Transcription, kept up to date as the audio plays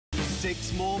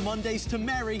6 more Mondays to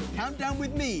Merry. Countdown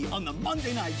with me on the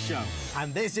Monday Night Show.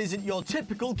 And this isn't your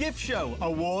typical gift show.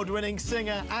 Award-winning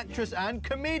singer, actress and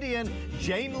comedian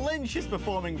Jane Lynch is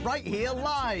performing right here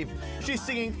live. She's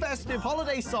singing festive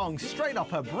holiday songs straight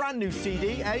off her brand new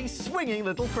CD, A Swinging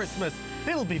Little Christmas.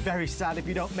 It'll be very sad if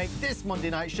you don't make this Monday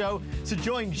Night Show, so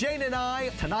join Jane and I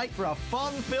tonight for a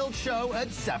fun-filled show at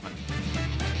 7.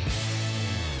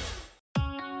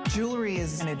 Jewelry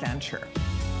is an adventure.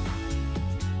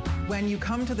 When you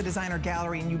come to the designer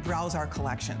gallery and you browse our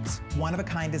collections,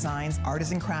 one-of-a-kind designs,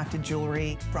 artisan crafted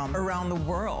jewelry from around the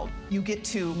world, you get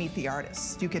to meet the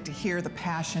artists. You get to hear the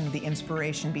passion, the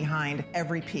inspiration behind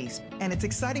every piece. And it's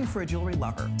exciting for a jewelry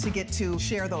lover to get to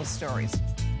share those stories.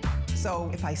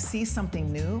 So if I see something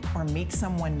new or meet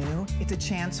someone new, it's a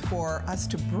chance for us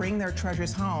to bring their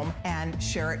treasures home and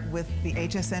share it with the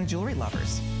HSN jewelry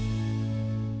lovers.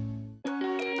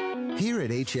 Here at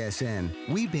HSN,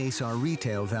 we base our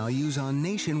retail values on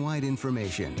nationwide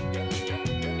information.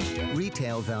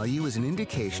 Retail value is an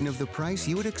indication of the price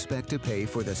you would expect to pay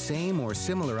for the same or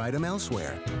similar item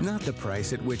elsewhere, not the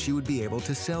price at which you would be able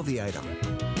to sell the item.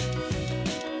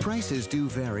 Prices do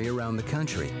vary around the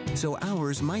country, so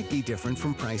ours might be different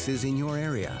from prices in your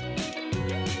area.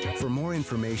 For more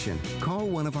information, call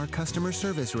one of our customer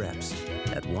service reps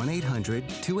at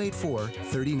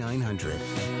 1-800-284-3900.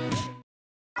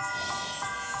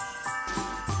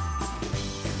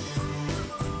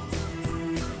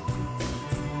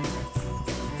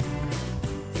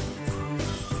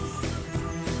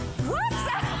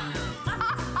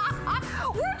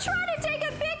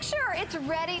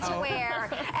 Ready to wear,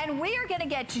 and we are going to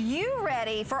get you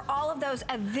ready for all of those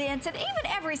events and even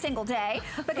every single day,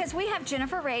 because we have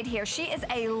Jennifer Raid here. She is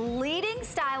a leading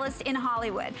stylist in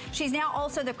Hollywood. She's now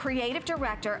also the creative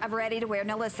director of Ready to Wear.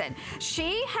 Now listen,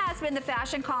 she has been the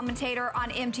fashion commentator on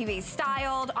MTV's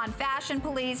Styled, on Fashion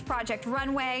Police, Project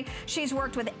Runway. She's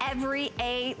worked with every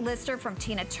A-lister from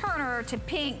Tina Turner to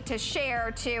Pink to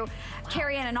Cher to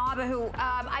Carrie Ann Inaba, who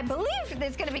I believe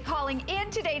is going to be calling in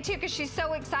today too, because she's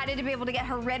so excited to be able to get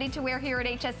her ready to wear here at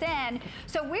HSN.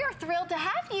 So we are thrilled to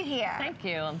have you here. Thank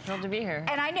you. I'm thrilled to be here.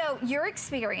 And I know your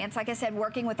experience, like I said,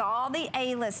 working with all the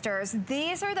A-listers,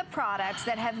 these are the products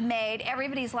that have made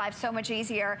everybody's life so much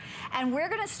easier. And we're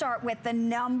going to start with the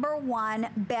 #1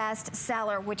 best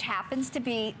seller, which happens to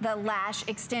be the lash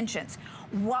extensions.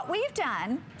 What we've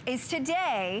done is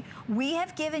today we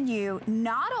have given you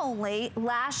not only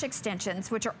lash extensions,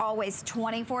 which are always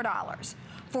 $24,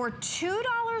 for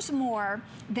 $2 more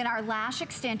than our lash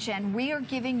extension, we are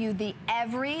giving you the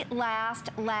Every Last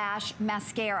Lash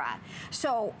Mascara.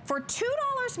 So for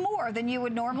 $2 more than you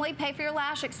would normally pay for your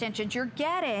lash extensions, you're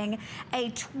getting a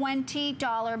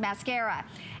 $20 mascara.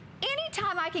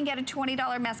 Anytime I can get a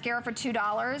 $20 mascara for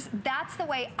 $2, that's the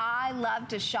way I love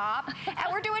to shop. And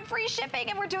we're doing free shipping,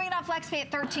 and we're doing it on FlexPay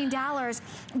at $13.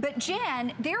 But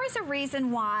Jen, there is a reason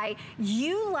why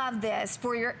you love this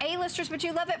for your A-listers, but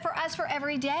you love it for us for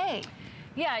every day.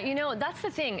 Yeah, you know, that's the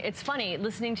thing. It's funny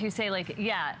listening to you say, like,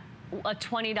 yeah, a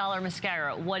 $20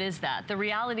 mascara, what is that? The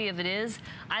reality of it is,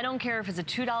 I don't care if it's a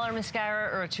 $2 mascara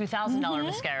or a $2,000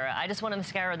 mascara. I just want a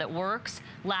mascara that works,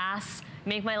 lasts,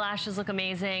 make my lashes look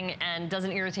amazing, and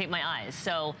doesn't irritate my eyes.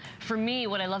 So for me,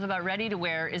 what I love about Ready to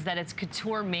Wear is that it's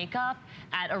couture makeup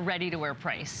at a ready-to-wear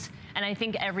price. And I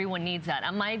think everyone needs that.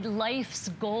 And my life's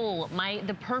goal,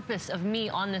 the purpose of me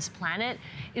on this planet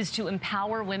is to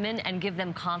empower women and give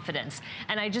them confidence.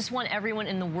 And I just want everyone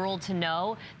in the world to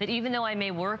know that even though I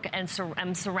may work and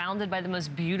I'm surrounded by the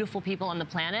most beautiful people on the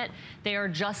planet, they are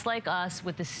just like us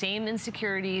with the same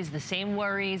insecurities, the same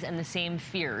worries, and the same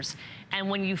fears. And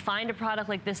when you find a product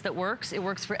like this that works, it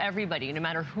works for everybody, no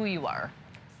matter who you are.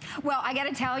 Well, I got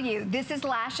to tell you, this is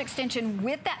lash extension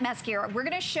with that mascara. We're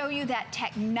going to show you that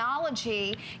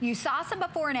technology. You saw some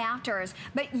before and afters,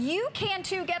 but you can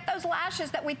too get those lashes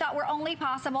that we thought were only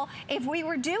possible if we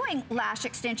were doing lash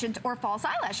extensions or false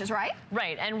eyelashes, right?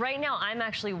 Right, and right now I'm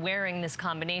actually wearing this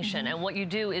combination. And what you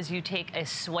do is you take a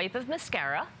swipe of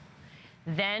mascara,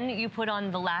 then you put on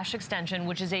the lash extension,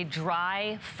 which is a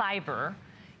dry fiber.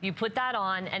 You put that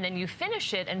on, and then you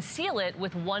finish it and seal it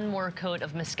with one more coat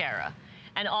of mascara.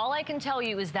 And all I can tell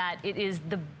you is that it is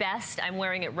the best. I'm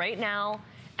wearing it right now.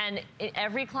 And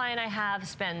every client I have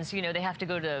spends, you know, they have to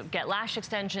go to get lash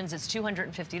extensions. It's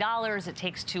 $250. It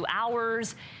takes 2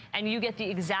 hours. And you get the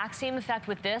exact same effect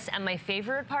with this. And my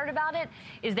favorite part about it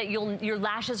is that your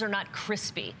lashes are not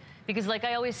crispy. Because like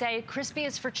I always say, crispy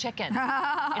is for chicken. It's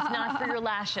not for your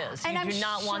lashes. And you do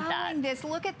not want that. This,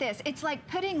 look at this. It's like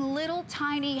putting little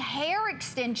tiny hair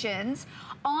extensions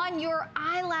on your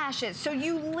eyelashes. So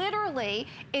you literally,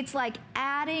 it's like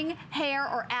adding hair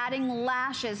or adding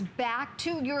lashes back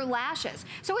to your lashes.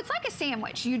 So it's like a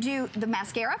sandwich. You do the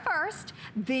mascara first,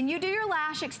 then you do your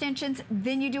lash extensions,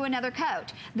 then you do another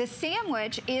coat. The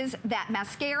sandwich is that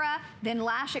mascara, then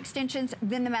lash extensions,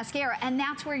 then the mascara, and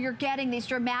that's where you're getting these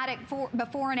dramatic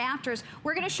before and afters.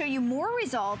 We're gonna show you more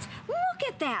results. Look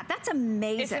at that, that's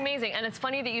amazing. It's amazing, and it's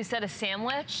funny that you said a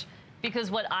sandwich,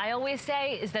 because what I always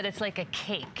say is that it's like a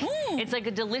cake. It's like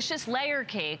a delicious layer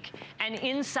cake, and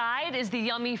inside is the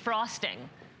yummy frosting.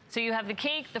 So you have the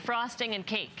cake, the frosting, and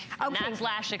cake. And that's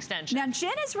lash extension. Now,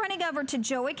 Jen is running over to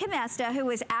Joey Canesta, who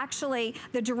is actually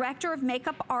the director of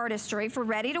makeup artistry for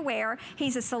Ready to Wear.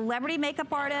 He's a celebrity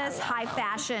makeup artist, high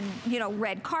fashion, you know,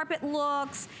 red carpet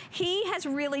looks. He has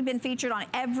really been featured on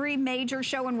every major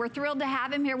show, and we're thrilled to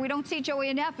have him here. We don't see Joey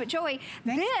enough, but Joey,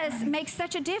 this makes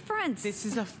such a difference. This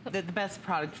is the best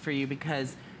product for you,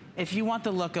 because if you want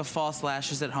the look of false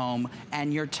lashes at home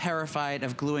and you're terrified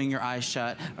of gluing your eyes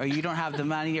shut, or you don't have the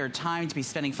money or time to be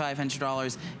spending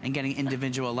 $500 and getting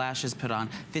individual lashes put on,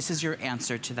 this is your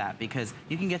answer to that, because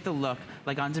you can get the look,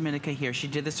 like on Dominica here, she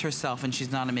did this herself and she's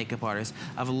not a makeup artist,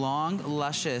 of long,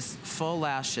 luscious, full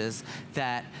lashes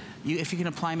that if you can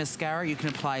apply mascara, you can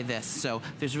apply this. So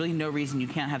there's really no reason you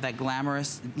can't have that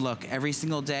glamorous look every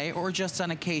single day, or just on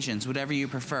occasions, whatever you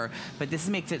prefer. But this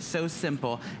makes it so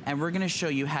simple, and we're gonna show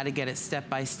you how to get it step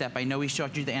by step. I know we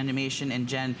showed you the animation, and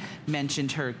Jen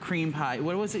mentioned her cream pie.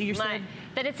 What was it you said?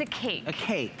 That it's a cake. A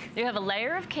cake. You have a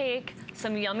layer of cake,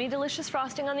 some yummy, delicious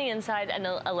frosting on the inside, and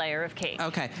a layer of cake.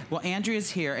 Okay, well,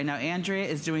 Andrea's here, and now Andrea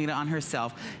is doing it on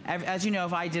herself. As you know,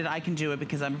 if I did, I can do it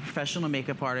because I'm a professional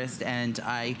makeup artist, and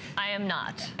I am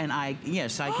not. And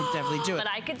yes, I could definitely do it. But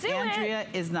I could do Andrea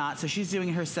is not, so she's doing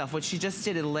it herself. What she just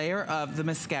did, a layer of the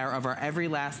mascara, of our Every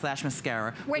Last Lash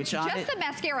mascara. Which just the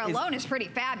mascara alone is pretty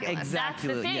fabulous. Exactly.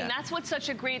 That's the thing. Yeah. That's what's such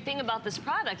a great thing about this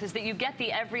product, is that you get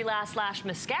the Every Last Lash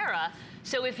mascara.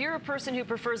 So if you're a person who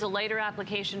prefers a lighter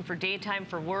application for daytime,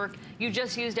 for work, you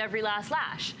just used Every Last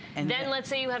Lash. And then let's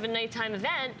say you have a nighttime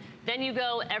event, then you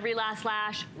go Every Last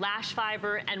Lash, lash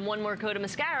fiber, and one more coat of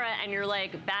mascara, and you're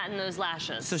like batting those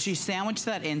lashes. So she sandwiched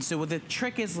that in. So what the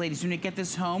trick is, ladies, when you get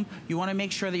this home, you want to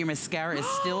make sure that your mascara is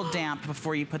still damp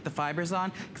before you put the fibers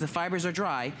on, because the fibers are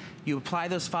dry. You apply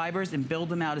those fibers and build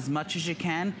them out as much as you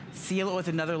can, seal it with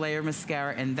another layer of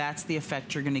mascara, and that's the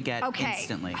effect you're going to get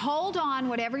instantly. Hold on,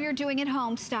 whatever you're doing at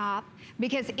home, stop.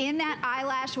 Because in that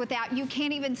eyelash you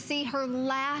can't even see her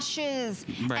lashes.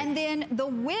 Right. And then the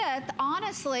width,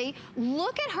 honestly,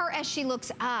 look at her as she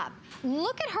looks up.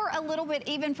 Look at her a little bit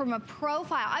even from a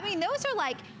profile. I mean, those are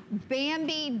like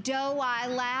Bambi doe eye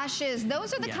lashes.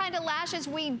 Those are the kind of lashes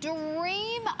we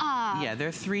dream of. Yeah,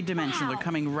 they're three-dimensional. They're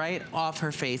coming right off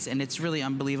her face, and it's really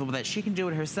unbelievable that she can do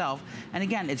it herself. And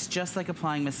again, it's just like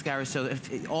applying mascara. So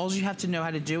all you have to know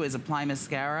how to do is apply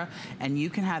mascara, and you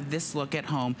can have this look at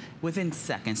home within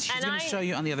seconds. She's going to show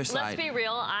you on the other side. Let's be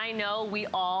real. I know we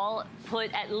all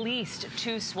put at least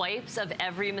 2 swipes of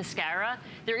every mascara.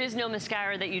 There is no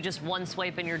mascara that you just one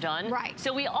swipe and you're done. Right.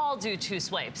 So we all do 2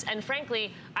 swipes. And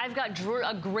frankly, I've got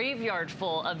a graveyard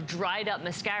full of dried up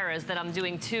mascaras that I'm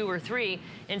doing 2 or 3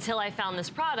 until I found this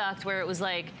product where it was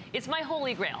like, it's my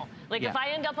holy grail. Like if I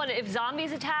end up if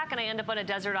zombies attack and I end up on a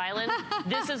desert island,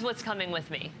 this is what's coming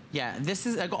with me. Yeah, this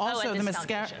is also the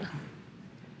mascara.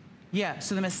 Yeah,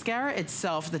 so the mascara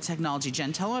itself, the technology,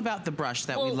 Jen, tell them about the brush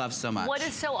that we love so much. What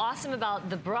is so awesome about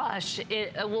the brush,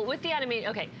 well, with the animation,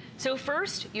 okay, so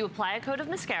first you apply a coat of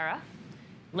mascara,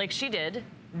 like she did.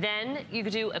 Then you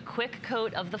do a quick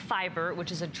coat of the fiber,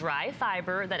 which is a dry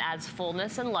fiber that adds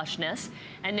fullness and lushness,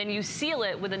 and then you seal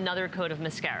it with another coat of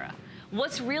mascara.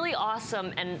 What's really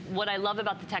awesome, and what I love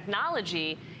about the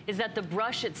technology, is that the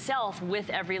brush itself with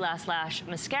Every Last Lash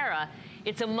mascara,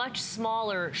 it's a much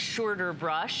smaller, shorter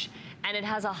brush, and it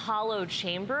has a hollow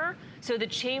chamber, so the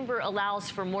chamber allows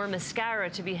for more mascara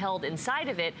to be held inside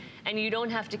of it, and you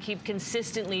don't have to keep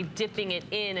consistently dipping it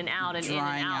in and out and in and out.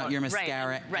 Drying out your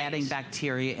mascara, adding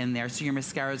bacteria in there, so your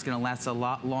mascara is going to last a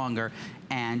lot longer.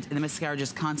 And the mascara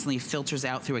just constantly filters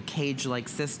out through a cage-like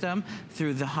system,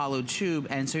 through the hollow tube,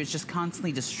 and so it's just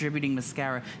constantly distributing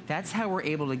mascara. That's how we're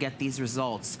able to get these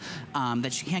results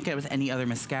that you can't get with any other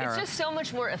mascara. It's just so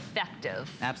much more effective.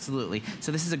 Absolutely.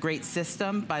 So this is a great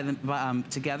system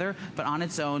together, but on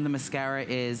its own, the mascara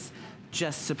is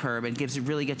just superb and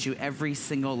really gets you every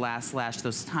single last lash,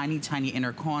 those tiny, tiny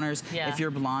inner corners. Yeah. If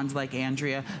you're blonde like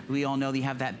Andrea, we all know that you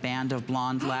have that band of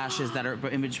blonde lashes that are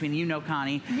in between, you know,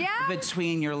 Connie,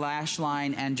 between your lash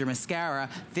line and your mascara.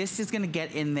 This is gonna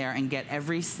get in there and get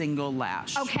every single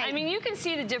lash. Okay. I mean, you can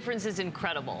see the difference is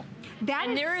incredible.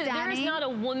 And there is not a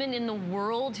woman in the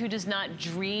world who does not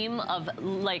dream of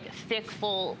like thick,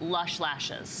 full, lush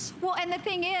lashes. Well, and the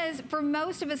thing is, for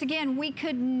most of us, again, we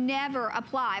could never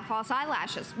apply false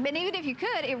eyelashes. But even if you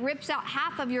could, it rips out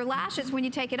half of your lashes when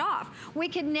you take it off. We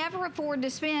could never afford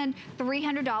to spend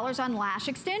 $300 on lash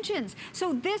extensions.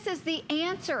 So this is the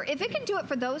answer. If it can do it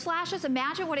for those lashes,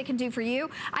 imagine what it can do for you.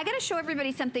 I gotta show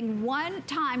everybody something one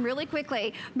time really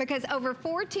quickly, because over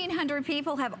 1,400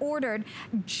 people have ordered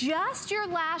just your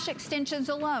lash extensions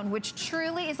alone, which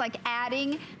truly is like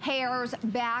adding hairs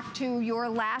back to your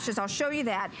lashes. I'll show you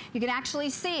that. You can actually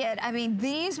see it. I mean,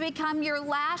 these become your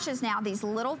lashes now. These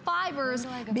little fibers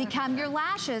become your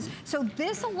lashes. So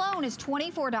this alone is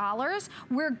 $24.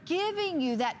 We're giving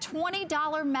you that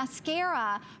 $20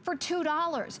 mascara for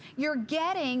 $2. You're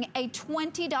getting a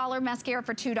 $20 mascara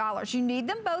for $2. You need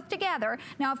them both together.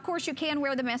 Now, of course, you can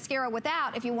wear the mascara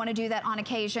without if you want to do that on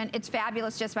occasion. It's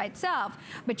fabulous just by itself.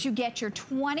 But you get your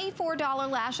 $24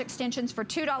 lash extensions for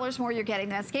 $2 more. You're getting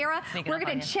the mascara. We're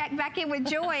going to check back in with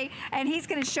Joy, and he's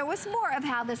going to show us more of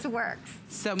how this works.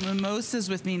 So Mimosa's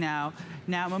with me now.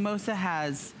 Now, Mimosa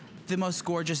has the most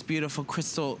gorgeous, beautiful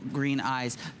crystal green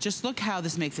eyes. Just look how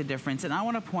this makes a difference. And I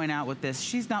want to point out with this,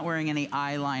 she's not wearing any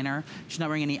eyeliner. She's not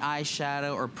wearing any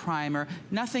eyeshadow or primer,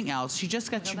 nothing else. She just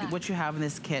got what you have in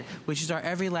this kit, which is our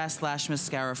Every Last Lash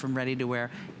Mascara from Ready to Wear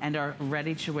and our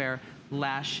Ready to Wear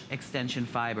lash extension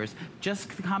fibers.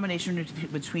 Just the combination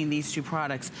between these two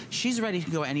products, she's ready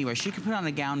to go anywhere. She could put on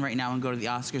a gown right now and go to the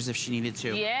Oscars if she needed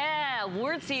to. Yeah,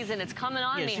 award season, it's coming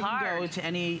on me hard. She can go to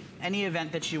any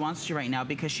event that she wants to right now,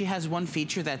 because she has one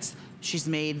feature that's she's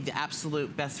made the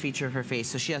absolute best feature of her face.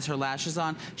 So she has her lashes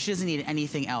on. She doesn't need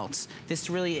anything else. This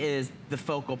really is the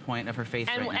focal point of her face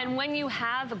right now. And when you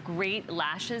have great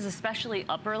lashes, especially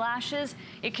upper lashes,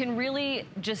 it can really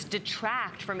just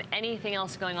detract from anything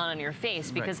else going on your face,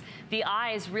 because the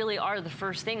eyes really are the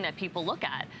first thing that people look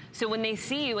at. So when they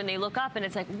see you and they look up and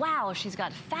it's like, wow, she's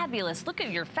got fabulous, look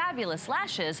at your fabulous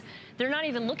lashes, they're not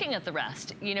even looking at the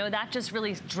rest. You know, that just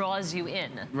really draws you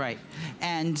in. Right.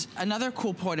 And another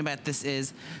cool point about this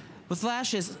is, with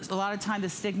lashes, a lot of time the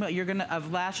stigma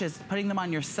of lashes, putting them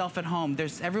on yourself at home,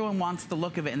 everyone wants the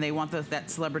look of it, and they want that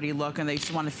celebrity look, and they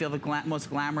just want to feel the most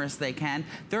glamorous they can.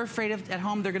 They're afraid of, at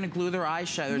home, they're going to glue their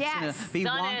eyeshadow. Yes. It's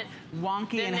going to be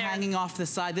wonky and hanging off the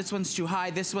side. This one's too high.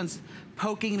 This one's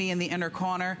poking me in the inner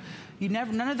corner.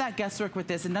 None of that guesswork with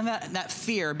this, and none of that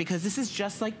fear, because this is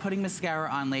just like putting mascara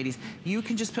on, ladies. You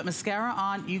can just put mascara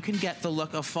on, you can get the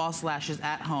look of false lashes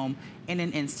at home in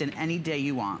an instant, any day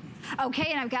you want. Okay,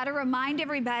 and I've got to remind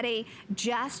everybody,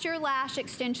 just your lash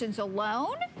extensions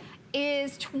alone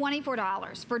is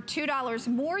 $24. For $2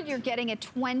 more, you're getting a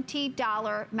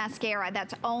 $20 mascara.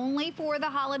 That's only for the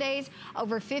holidays.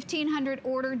 Over 1,500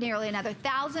 ordered, nearly another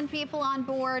 1,000 people on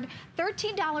board.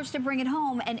 $13 to bring it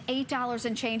home, and $8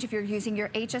 and change if you're using your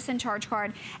HSN charge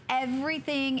card.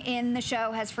 Everything in the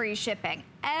show has free shipping.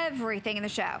 Everything in the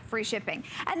show, free shipping.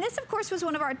 And this, of course, was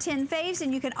one of our 10 faves,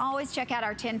 and you can always check out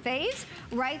our 10 faves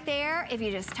right there if you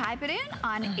just type it in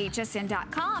on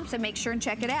hsn.com. So make sure and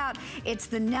check it out. It's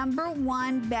the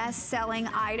 #1 best-selling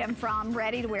item from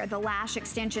Ready to Wear, the lash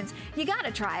extensions. You got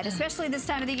to try it, especially this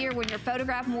time of the year when you're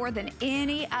photographed more than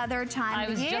any other time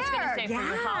of the year. I was just going to say, for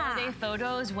your holiday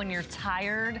photos, when you're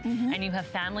tired and you have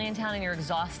family in town and you're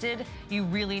exhausted, you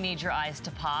really need your eyes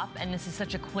to pop, and this is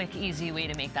such a quick, easy way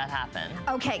to make that happen.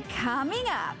 Okay, coming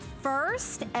up,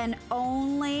 first and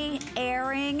only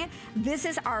airing, this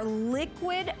is our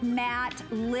Liquid Matte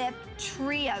Lip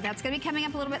Trio. That's going to be coming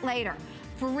up a little bit later.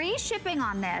 Free shipping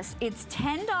on this. It's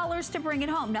 $10 to bring it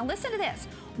home. Now listen to this.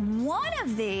 One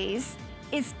of these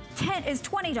is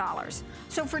 $20.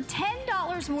 So for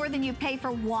 $10 more than you pay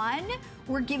for one,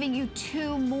 we're giving you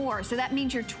 2 more. So that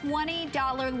means your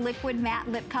 $20 liquid matte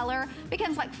lip color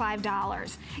becomes like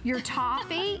 $5. Your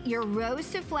toffee, your rose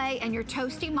souffle, and your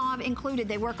toasty mauve included.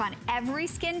 They work on every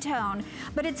skin tone,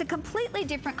 but it's a completely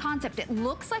different concept. It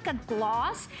looks like a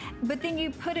gloss, but then you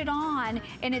put it on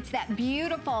and it's that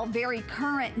beautiful, very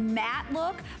current matte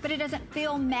look, but it doesn't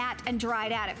feel matte and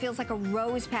dried out. It feels like a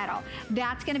rose petal.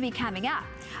 That's gonna be coming up.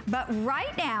 But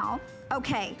right now,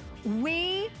 okay,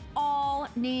 we all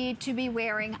need to be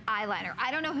wearing eyeliner. I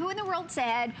don't know who in the world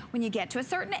said when you get to a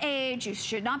certain age, you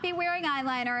should not be wearing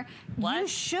eyeliner. What? You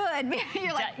should.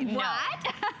 You're like,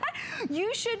 what?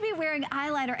 You should be wearing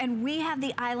eyeliner, and we have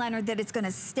the eyeliner that it's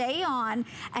gonna stay on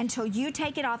until you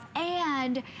take it off.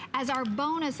 And as our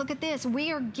bonus, look at this,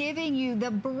 we are giving you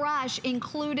the brush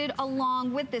included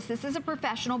along with this. This is a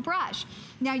professional brush.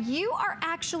 Now you are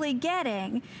actually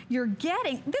getting,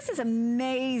 this is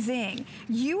amazing.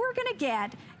 You are gonna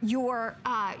get your,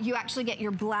 you actually get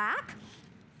your black,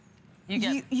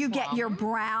 you get your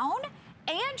brown,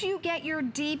 and you get your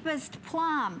deepest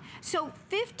plum. So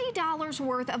 $50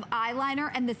 worth of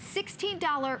eyeliner and the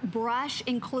 $16 brush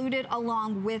included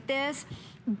along with this.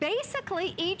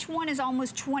 Basically, each one is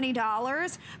almost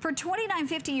 $20. For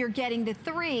 $29.50, you're getting the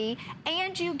 3,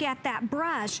 and you get that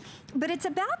brush. But it's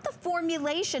about the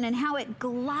formulation and how it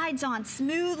glides on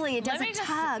smoothly. It doesn't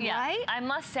tug, right? I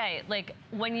must say, like,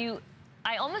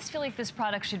 I almost feel like this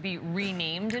product should be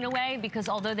renamed in a way, because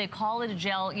although they call it a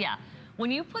gel, when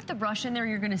you put the brush in there,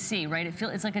 you're gonna see, right?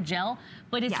 It's like a gel,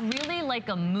 but it's really like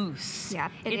a mousse. Yeah,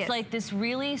 it's like this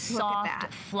really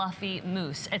soft, fluffy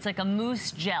mousse. It's like a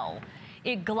mousse gel.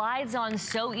 It glides on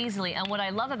so easily, and what I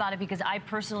love about it, because I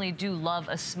personally do love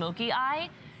a smoky eye,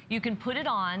 you can put it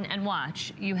on and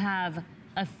watch. You have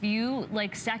a few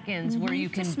seconds where you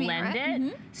can blend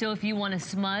it. So if you want to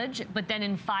smudge, but then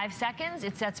in 5 seconds,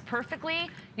 it sets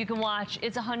perfectly. You can watch,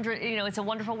 it's 100, it's a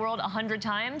wonderful world 100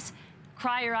 times.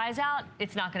 Cry your eyes out,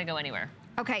 it's not gonna go anywhere.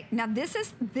 Okay, now this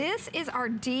is our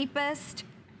deepest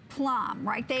plum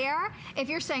right there. If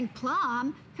you're saying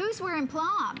plum, who's wearing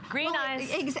plum? Green eyes.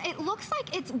 It looks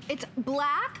like it's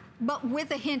black, but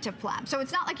with a hint of plum. So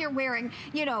it's not like you're wearing,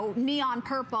 neon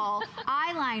purple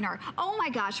eyeliner. Oh my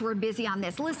gosh, we're busy on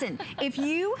this. Listen, if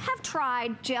you have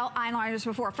tried gel eyeliners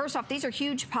before, first off, these are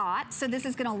huge pots, so this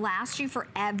is gonna last you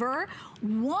forever.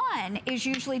 One is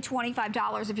usually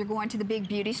 $25 if you're going to the big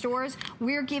beauty stores.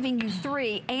 We're giving you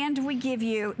 3, and we give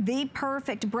you the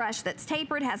perfect brush that's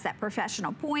tapered, has that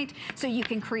professional point, so you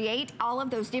can create all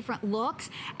of those different looks.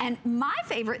 And my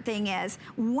favorite thing is,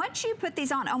 once you put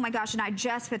these on, oh my gosh, and I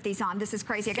just put these on, this is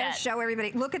crazy. I gotta show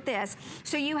everybody, look at this.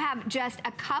 So you have just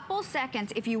a couple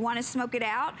seconds if you wanna smoke it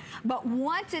out, but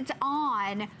once it's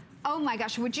on, oh my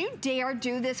gosh, would you dare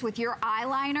do this with your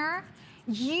eyeliner?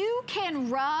 You can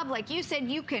rub, like you said,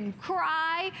 you can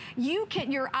cry,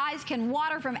 your eyes can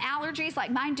water from allergies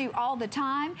like mine do all the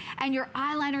time, and your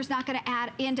eyeliner's not gonna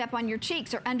end up on your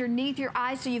cheeks or underneath your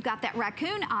eyes, so you've got that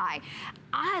raccoon eye.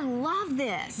 I love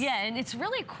this. Yeah, and it's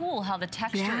really cool how the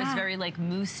texture is very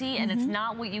moussey, and it's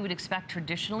not what you would expect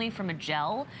traditionally from a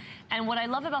gel. And what I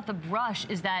love about the brush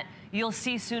is that you'll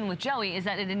see soon with Joey is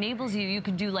that it enables you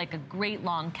can do like a great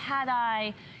long cat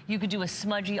eye, you could do a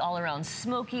smudgy all around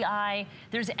smoky eye,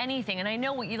 there's anything. And I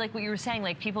know what you were saying,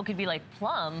 like people could be like,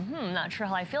 plum, not sure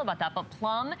how I feel about that, but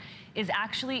plum is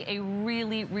actually a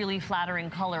really, really flattering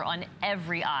color on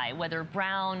every eye, whether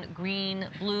brown, green,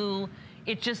 blue.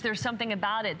 There's something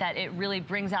about it that it really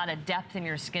brings out a depth in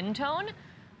your skin tone.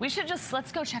 We should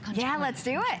let's go check on Joey. Yeah, let's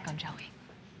do it. Check on Joey.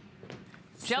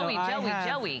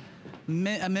 Joey.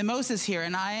 Mimosa's here,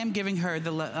 and I am giving her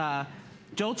the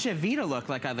Dolce Vita look,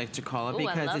 like I like to call it,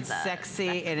 because it's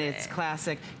sexy and it's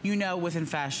classic. Within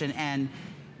fashion and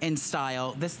in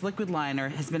style, this liquid liner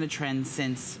has been a trend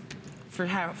since for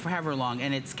however long,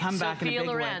 and it's come back in a big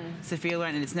way. Sophia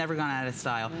Loren, and it's never gone out of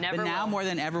style. But now more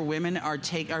than ever, women are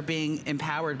being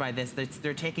empowered by this.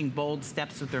 They're taking bold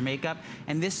steps with their makeup,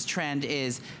 and this trend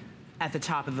is at the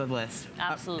top of the list.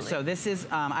 Absolutely. So this is,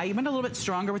 I went a little bit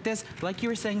stronger with this. Like you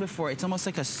were saying before, it's almost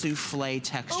like a souffle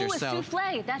texture. Oh, a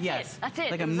souffle, that's it. That's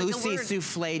it. Like a moussey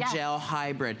souffle gel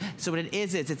hybrid. So what it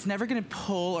is it's never gonna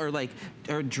pull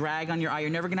or drag on your eye.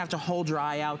 You're never gonna have to hold your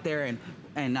eye out there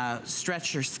and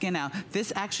stretch your skin out.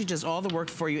 This actually does all the work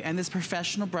for you, and this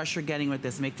professional brush you're getting with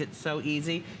this makes it so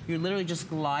easy. You literally just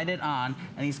glide it on,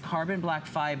 and these carbon black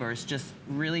fibers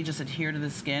really adhere to the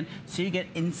skin, so you get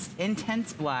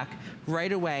intense black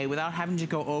right away without having to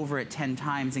go over it 10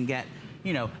 times and get,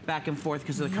 back and forth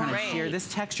because of the kind of sheer.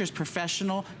 This texture is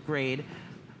professional grade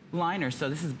liner, so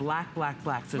this is black, black,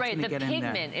 black. So right, it's the get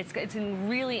pigment, in there. it's in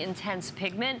really intense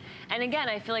pigment. And again,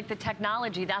 I feel like the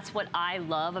technology, that's what I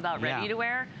love about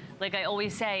ready-to-wear. Like I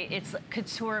always say, it's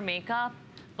couture makeup,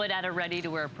 but at a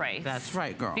ready-to-wear price. That's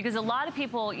right, girl. Because a lot of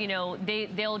people,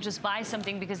 they'll just buy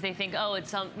something because they think, oh, it's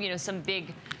some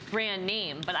big brand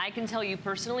name. But I can tell you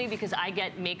personally, because I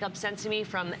get makeup sent to me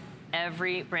from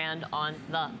every brand on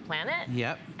the planet.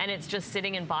 Yep. And it's just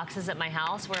sitting in boxes at my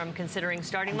house where I'm considering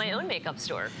starting my own makeup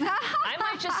store. I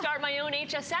might just start my own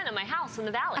HSN in my house in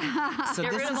the Valley. So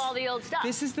Get rid of all the old stuff.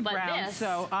 This is the brown.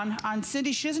 So on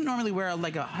Cindy, she doesn't normally wear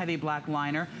like a heavy black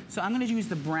liner. So I'm going to use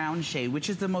the brown shade, which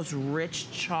is the most rich,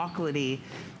 chocolatey,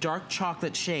 dark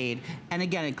chocolate shade. And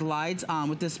again, it glides on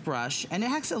with this brush. And it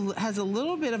has a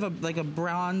little bit of a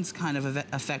bronze kind of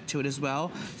effect to it as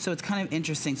well. So it's kind of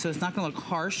interesting. So it's not going to look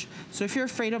harsh. So if you're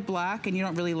afraid of black and you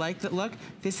don't really like that look,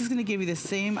 this is going to give you the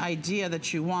same idea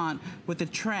that you want with the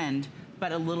trend,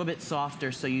 but a little bit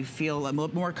softer, so you feel a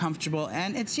little more comfortable.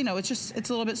 And it's, you know, it's a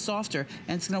little bit softer,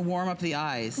 and it's gonna warm up the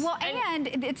eyes. Well, and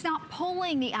it's not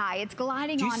pulling the eye, it's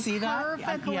gliding on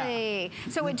perfectly. Yeah.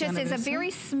 So it just is a very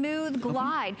smooth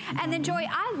glide. And then, Joy,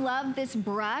 I love this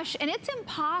brush, and it's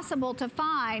impossible to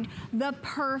find the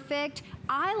perfect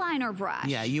eyeliner brush.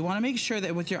 Yeah, you want to make sure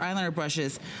that with your eyeliner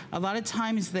brushes, a lot of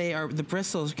times the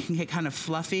bristles can get kind of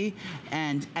fluffy,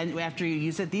 and after you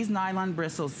use it, these nylon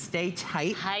bristles stay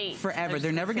tight forever.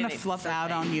 They're never going to fluff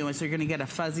out on you, and so you're going to get a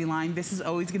fuzzy line. This is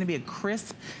always going to be a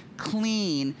crisp,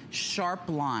 clean, sharp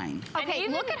line. Okay,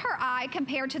 look at her eye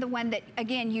compared to the one that,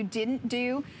 again, you didn't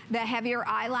do the heavier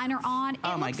eyeliner on.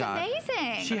 It looks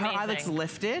amazing. Her eye looks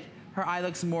lifted. Her eye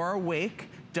looks more awake,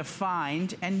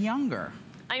 defined, and younger.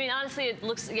 I mean, honestly, it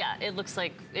looks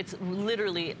like it's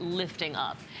literally lifting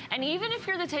up. And even if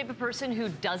you're the type of person who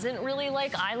doesn't really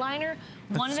like eyeliner,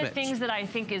 one of the things that I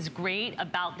think is great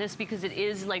about this, because it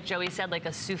is, like Joey said, like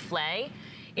a souffle,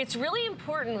 it's really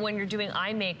important when you're doing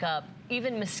eye makeup,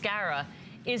 even mascara,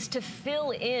 is to fill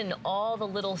in all the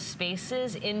little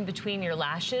spaces in between your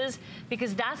lashes,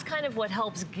 because that's kind of what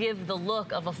helps give the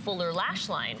look of a fuller lash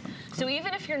line. So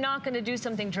even if you're not going to do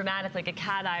something dramatic like a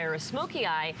cat eye or a smoky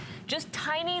eye, just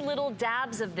tiny little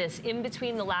dabs of this in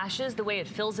between the lashes, the way it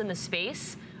fills in the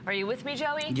space. Are you with me,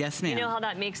 Joey? Yes, ma'am. You know how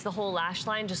that makes the whole lash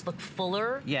line just look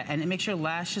fuller? Yeah, and it makes your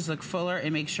lashes look fuller,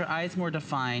 it makes your eyes more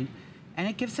defined, and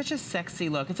it gives such a sexy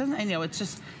look. It doesn't, you know,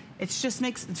 it's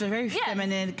a very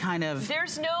feminine kind of.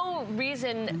 There's no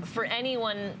reason for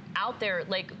anyone out there,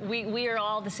 like we are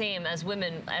all the same as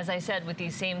women, as I said, with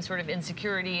these same sort of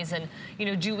insecurities, and you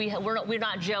know, we're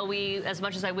not Joey. As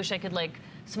much as I wish I could like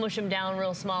smush him down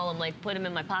real small and like put him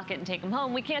in my pocket and take him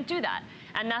home, we can't do that.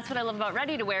 And that's what I love about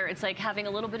Ready to Wear. It's like having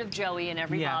a little bit of Joey in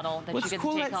every bottle that you get to take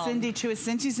home. What's cool at Cindy too is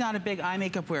Cindy's not a big eye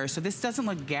makeup wearer, so this doesn't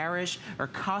look garish or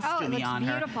costumey on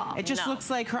her. It just looks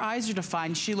like her eyes are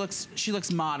defined. She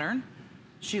looks modern.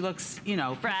 She looks, you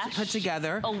know, fresh, put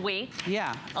together. Awake.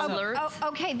 Yeah. Alert.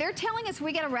 Okay, they're telling us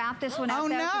we got to wrap this one up. Oh,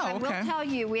 though, no. I will tell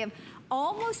you, we have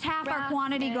almost half our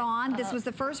quantity gone. This was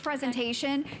the first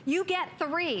presentation. You get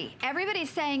 3. Everybody's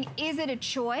saying, is it a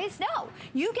choice? No.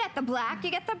 You get the black,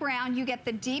 you get the brown, you get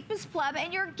the deepest plum,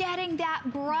 and you're getting that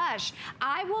brush.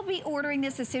 I will be ordering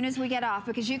this as soon as we get off,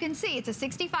 because you can see it's a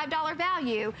 $65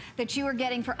 value that you are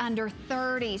getting for under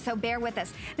 $30, so bear with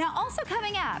us. Now, also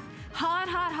coming up, hot,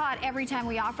 hot, hot every time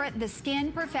we offer it, the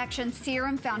Skin Perfection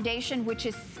Serum Foundation, which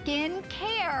is skin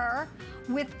care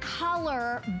with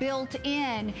color built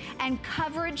in and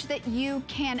coverage that you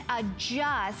can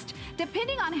adjust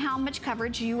depending on how much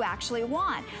coverage you actually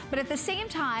want. But at the same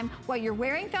time, while you're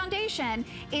wearing foundation,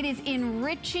 it is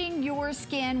enriching your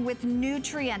skin with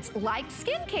nutrients like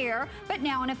skincare, but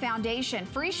now in a foundation.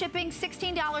 Free shipping,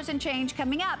 $16 and change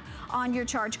coming up on your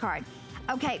charge card.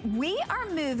 Okay, we are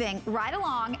moving right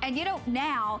along, and you know,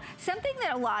 now, something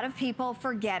that a lot of people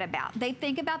forget about. They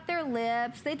think about their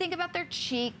lips, they think about their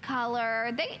cheek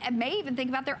color, they may even think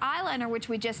about their eyeliner, which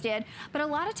we just did, but a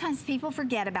lot of times people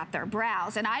forget about their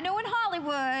brows. And I know in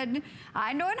Hollywood,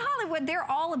 they're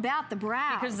all about the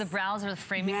brows. Because the brows are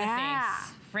framing the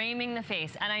face. Framing the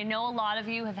face. And I know a lot of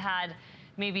you have had,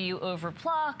 maybe you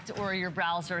overplucked, or your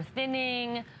brows are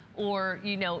thinning, or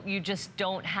you know, you just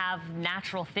don't have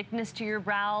natural thickness to your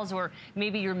brows, or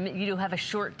maybe you have a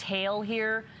short tail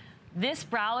here. This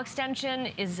brow extension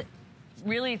is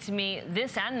really, to me,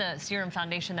 this and the serum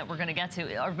foundation that we're going to get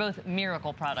to are both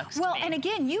miracle products. Well, and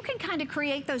again, you can kind of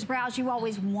create those brows you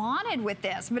always wanted with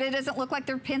this, but it doesn't look like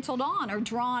they're penciled on or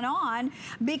drawn on,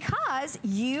 because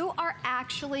you are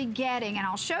actually getting, and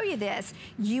I'll show you this,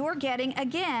 you are getting,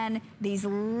 again, these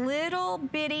little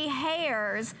bitty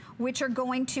hairs which are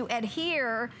going to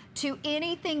adhere to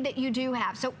anything that you do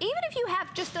have. So even if you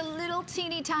have just a little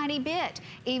teeny tiny bit,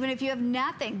 even if you have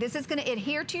nothing, this is going to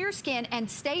adhere to your skin and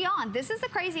stay on. This is the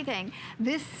crazy thing.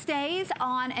 This stays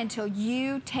on until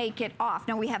you take it off.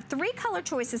 Now, we have 3 color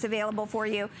choices available for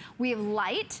you. We have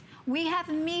light, we have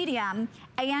medium,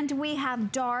 and we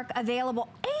have dark available.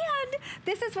 And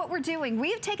this is what we're doing.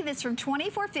 We have taken this from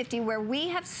 $24.50, where we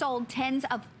have sold tens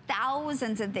of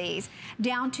thousands of these,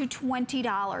 down to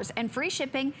 $20. And free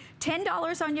shipping,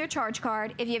 $10 on your charge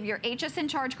card. If you have your HSN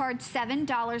charge card,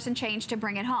 $7 and change to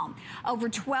bring it home. Over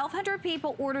 1,200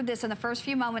 people ordered this in the first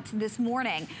few moments this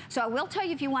morning. So I will tell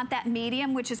you, if you want that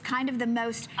medium, which is kind of the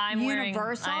most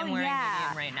universal. I'm wearing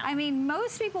medium right now. I mean,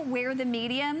 most people wear the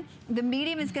medium. The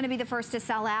medium is going to be the first to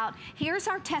sell out. Here's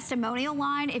our testimonial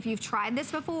line. If you've tried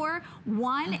this before,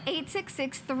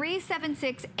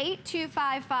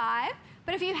 1-866-376-8255.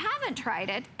 But if you haven't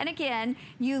tried it, and again,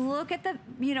 you look at the,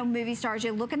 movie stars,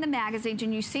 you look in the magazines,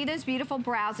 and you see those beautiful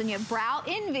brows, and you have brow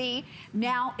envy.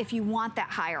 Now, if you want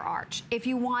that higher arch, if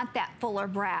you want that fuller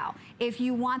brow, if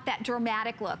you want that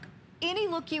dramatic look, any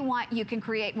look you want, you can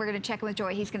create. We're going to check in with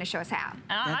Joey. He's going to show us how. And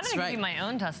I'm going to give you my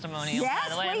own testimonial. Yes,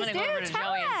 by the way. please I'm going to go over to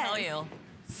Joey and tell you.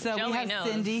 So Joey we have knows.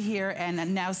 Cindy here,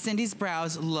 and now Cindy's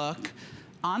brows look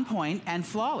on point and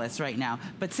flawless right now.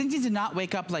 But Cindy did not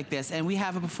wake up like this, and we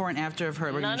have a before and after of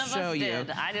her. We're going to show you. None of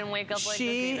us did. I didn't wake up like this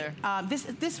either.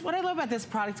 What I love about this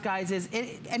product, guys, is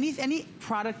any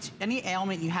product, any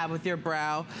ailment you have with your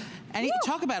brow,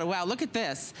 talk about it. Wow, look at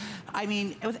this. I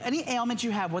mean, with any ailment you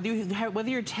have, whether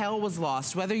your tail was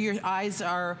lost, whether your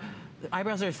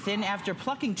eyebrows are thin after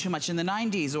plucking too much in the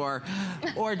 90s, or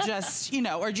just you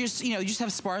just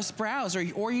have sparse brows,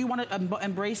 or you want to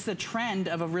embrace the trend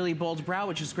of a really bold brow,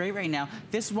 which is great right now.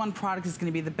 This one product is going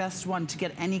to be the best one to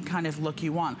get any kind of look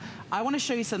you want. I want to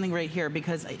show you something right here,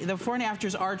 because the before and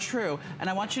afters are true, and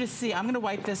I want you to see. I'm going to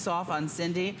wipe this off on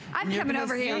Cindy. I'm coming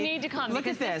over here. You need to come. Look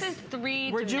at this. This is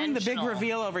three-dimensional. We're doing the big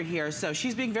reveal over here, so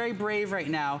she's being very brave right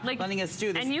now, letting us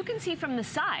do this. And you can see from the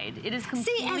side, it is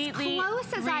completely as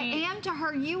close as I am to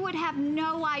her, you would have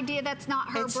no idea that's not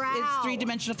her brow. It's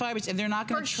three-dimensional fibers, and they're not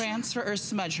going to transfer or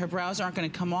smudge. Her brows aren't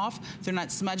going to come off. They're not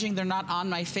smudging. They're not on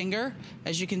my finger,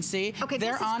 as you can see. Okay,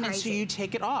 they're on until you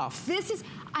take it off.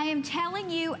 I am telling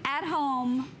you at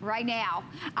home right now,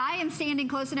 I am standing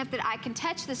close enough that I can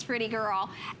touch this pretty girl.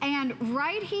 And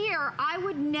right here, I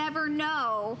would never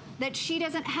know that she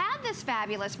doesn't have this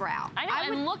fabulous brow. I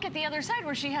know, and look at the other side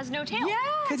where she has no tail. Yeah.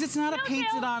 Because it's not a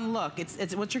painted on look.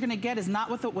 It's what you're going to get is not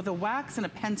with a wax and a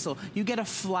pencil. You get a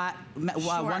flat,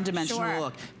 one-dimensional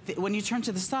look. When you turn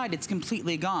to the side, it's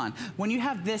completely gone. When you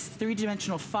have this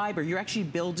three-dimensional fiber, you're actually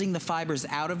building the fibers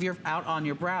out on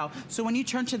your brow. So when you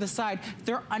turn to the side,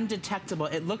 they're undetectable.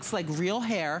 It looks like real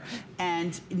hair,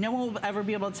 and no one will ever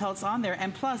be able to tell it's on there.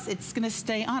 And plus, it's going to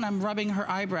stay on. I'm rubbing her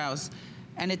eyebrows,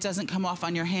 and it doesn't come off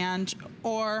on your hand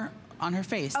or on her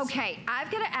face. Okay, I've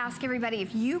got to ask everybody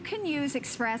if you can use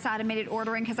express automated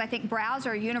ordering, because I think brows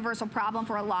are a universal problem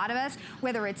for a lot of us,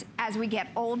 whether it's as we get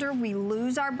older, we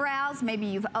lose our brows, maybe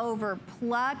you've over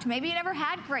plucked, maybe you never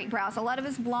had great brows. A lot of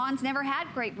us blondes never had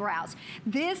great brows.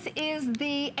 This is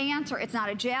the answer. It's not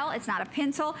a gel, it's not a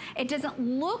pencil. It doesn't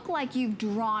look like you've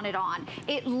drawn it on.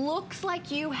 It looks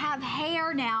like you have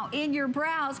hair now in your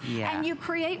brows, and you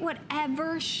create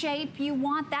whatever shape you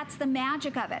want. That's the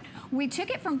magic of it. We took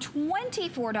it from $24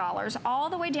 all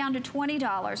the way down to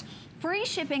 $20. Free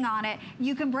shipping on it.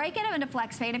 You can break it into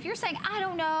flex pay. And if you're saying, I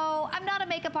don't know, I'm not a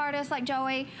makeup artist like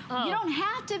Joey, you don't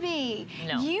have to be.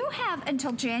 No. You have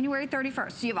until January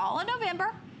 31st. So you have all of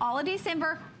November, all of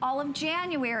December, all of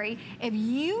January. If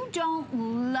you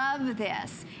don't love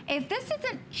this, if this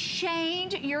doesn't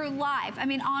change your life, I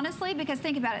mean, honestly, because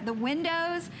think about it, the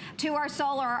windows to our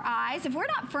soul are our eyes. If we're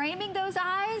not framing those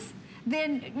eyes,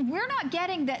 then we're not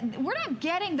getting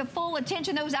the full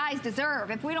attention those eyes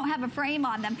deserve if we don't have a frame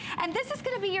on them. And this is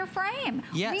going to be your frame.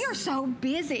 Yes. We are so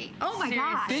busy. Oh my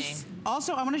gosh.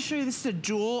 Also, I want to show you, this is a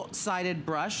dual-sided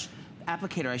brush.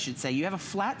 Applicator, I should say. You have a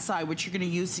flat side, which you're going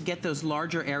to use to get those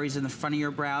larger areas in the front of your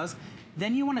brows.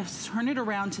 Then you want to turn it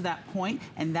around to that point,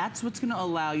 and that's what's going to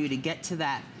allow you to get to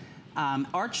that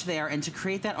arch there, and to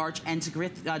create that arch, and to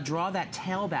draw that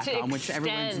tail back on, which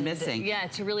everyone's missing. Yeah,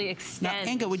 to really extend.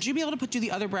 Now, Inga, would you be able to do the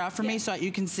other brow for me so that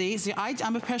you can see? See,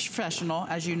 I'm a professional,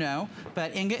 as you know,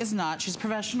 but Inga is not. She's a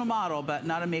professional model, but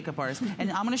not a makeup artist.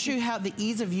 And I'm going to show you how the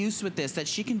ease of use with this, that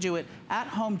she can do it at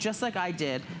home just like I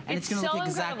did, and it's going to look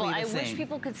exactly the same. I wish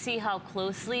people could see how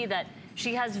closely that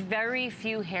she has very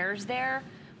few hairs there,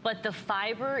 but the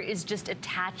fiber is just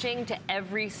attaching to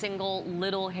every single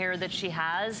little hair that she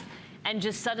has. And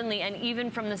just suddenly, and even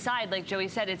from the side, like Joey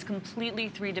said, it's completely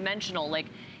three-dimensional. Like,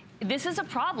 this is a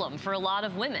problem for a lot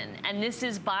of women, and this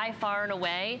is by far and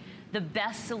away the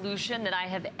best solution that I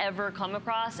have ever come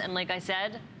across. And like I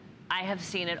said, I have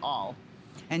seen it all.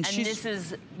 And this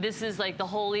is like the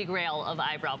holy grail of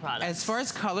eyebrow products. As far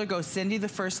as color goes, Cindy, the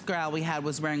first gal we had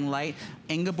was wearing light.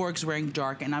 Ingeborg's wearing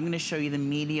dark, and I'm going to show you the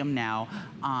medium now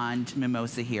on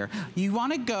Mimosa here. You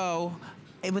want to go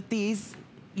with these.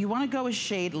 you want to go a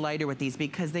shade lighter with these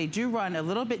because they do run a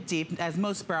little bit deep, as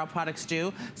most brow products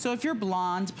do. So if you're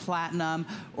blonde, platinum,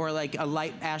 or like a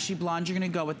light ashy blonde, you're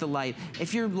going to go with the light.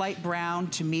 If you're light brown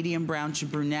to medium brown to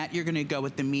brunette, you're going to go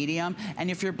with the medium. And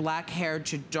if you're black haired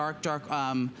to dark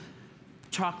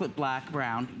chocolate black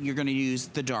brown, you're going to use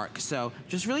the dark. So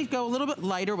just really go a little bit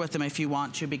lighter with them if you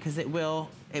want to, because it will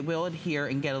adhere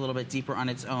and get a little bit deeper on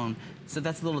its own. So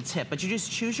that's a little tip. But you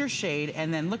just choose your shade,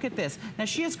 and then look at this. Now,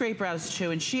 she has great brows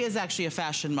too, and she is actually a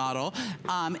fashion model.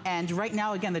 And right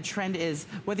now, again, the trend is,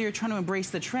 whether you're trying to embrace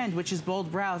the trend, which is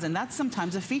bold brows, and that's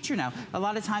sometimes a feature now. A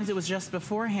lot of times it was just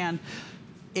beforehand,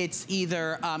 it's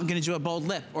either I'm gonna do a bold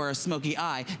lip or a smoky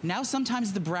eye. Now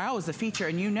sometimes the brow is a feature,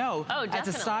 and you know, as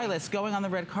a stylist going on the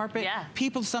red carpet,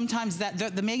 people sometimes,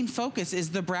 the main focus is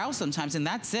the brow sometimes, and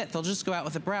that's it. They'll just go out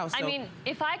with a brow. So. I mean,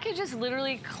 if I could just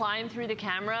literally climb through the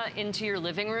camera into your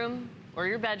living room, or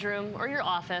your bedroom, or your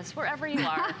office, wherever you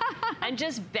are, and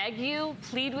just beg you,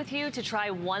 plead with you to try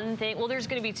one thing. Well, there's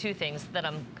gonna be two things that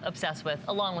I'm obsessed with,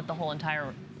 along with the whole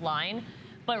entire line.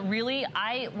 But really,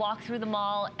 I walk through the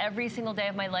mall every single day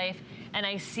of my life, and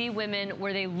I see women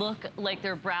where they look like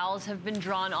their brows have been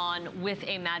drawn on with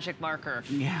a magic marker.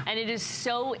 Yeah. And it is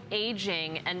so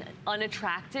aging and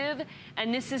unattractive,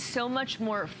 and this is so much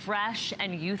more fresh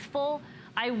and youthful.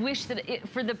 I wish that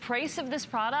for the price of this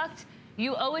product,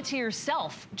 you owe it to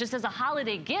yourself, just as a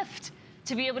holiday gift,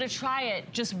 to be able to try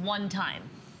it just one time.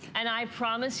 And I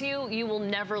promise you, you will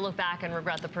never look back and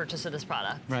regret the purchase of this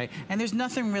product. Right, and there's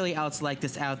nothing really else like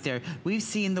this out there. We've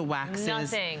seen the waxes.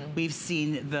 Nothing. We've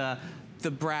seen the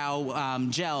brow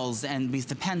gels and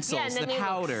the pencils, and then the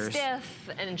powders. Look stiff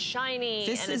and shiny,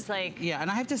 it's like... Yeah,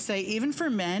 and I have to say, even for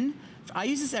men, I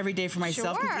use this every day for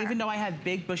myself, because even though I have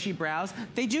big bushy brows,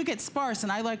 they do get sparse,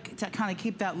 and I like to kind of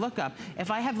keep that look up.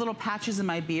 If I have little patches in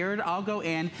my beard, I'll go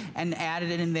in and add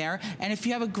it in there. And if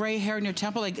you have a gray hair in your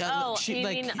temple, like...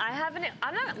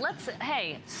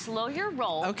 hey, slow your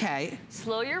roll. Okay.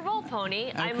 Slow your roll, pony.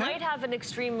 Okay. I might have an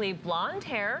extremely blonde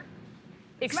hair.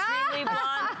 Extremely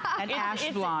blonde. An ash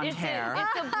blonde hair.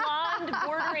 It's a blonde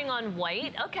bordering on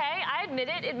white. Okay, I admit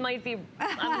it. It might be,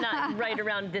 I'm not right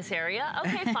around this area.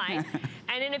 Okay, fine.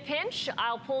 And in a pinch,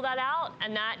 I'll pull that out,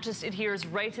 and that just adheres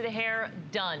right to the hair.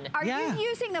 Done. Are you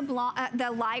using the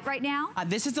light right now?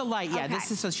 This is a light, yeah. Okay.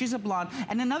 This is, so she's a blonde.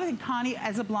 And another thing, Connie,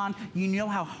 as a blonde, you know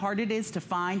how hard it is to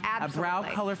find a brow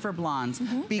color for blondes,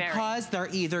 because they're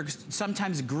either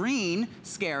sometimes green,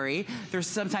 scary, they're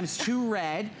sometimes too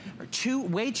red,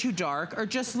 or way too dark, or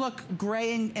just look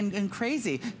gray and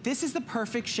crazy. This is the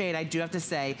perfect shade, I do have to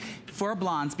say, for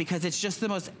blondes, because it's just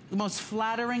the most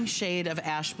flattering shade of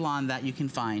ash blonde that you can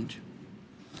find.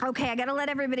 Okay, I gotta let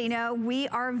everybody know we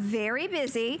are very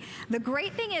busy. The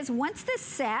great thing is, once this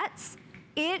sets,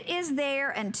 it is there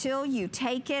until you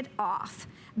take it off.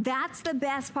 That's the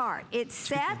best part. It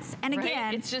sets, and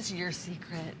again, it's just your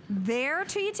secret. There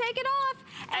till you take it off.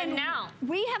 And now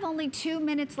we have only 2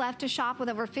 minutes left to shop with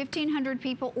over 1,500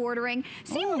 people ordering.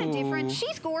 See what a difference.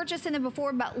 She's gorgeous in the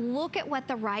before, but look at what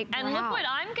the right brow. And look what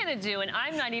I'm gonna do, and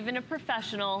I'm not even a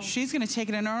professional. She's gonna take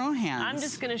it in her own hands. I'm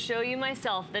just gonna show you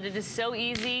myself that it is so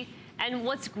easy. And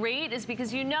what's great is,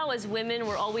 because you know, as women,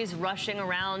 we're always rushing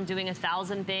around doing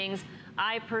 1,000 things.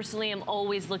 I personally am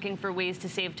always looking for ways to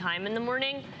save time in the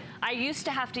morning. I used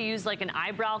to have to use like an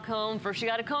eyebrow comb. First you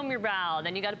gotta comb your brow,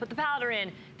 then you gotta put the powder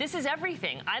in. This is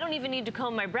everything. I don't even need to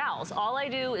comb my brows. All I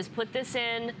do is put this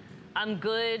in, I'm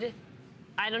good.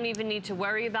 I don't even need to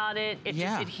worry about it. It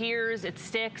just adheres, it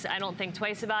sticks. I don't think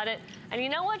twice about it. And you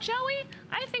know what, Joey?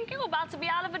 I think you're about to be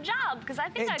out of a job, because I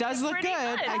think it does look good.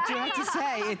 I do have to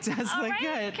say, it does look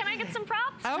good. Can I get some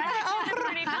props? Okay. I think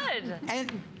pretty good.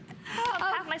 And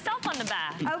I'll pat myself on the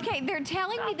back. Okay, they're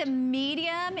telling me the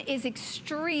medium is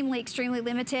extremely, extremely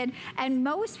limited, and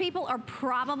most people are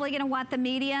probably gonna want the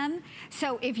medium.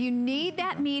 So if you need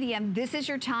that medium, this is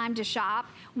your time to shop.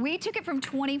 We took it from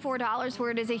 $24,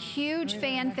 where it is a huge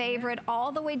fan favorite,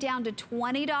 all the way down to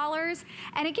 $20.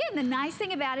 And again, the nice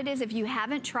thing about it is, if you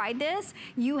haven't tried this,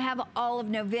 you have all of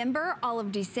November, all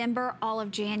of December, all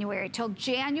of January, till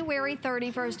January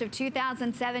 31st of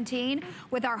 2017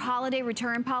 with our holiday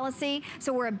return policy.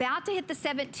 So we're about to hit the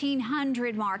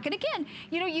 1,700 mark. And again,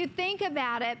 you know, you think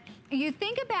about it, you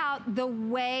think about the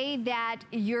way that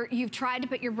you've tried to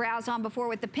put your brows on before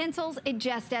with the pencils, it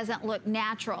just doesn't look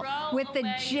natural. With the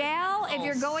gel, if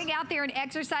you're going out there and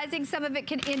exercising, some of it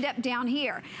can end up down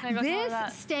here.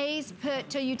 This stays put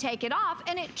till you take it off,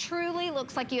 and it truly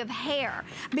looks like you have hair.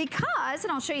 Because,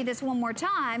 and I'll show you this one more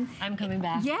time. I'm coming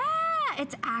back. Yeah.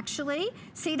 it's actually,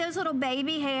 see those little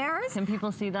baby hairs? Can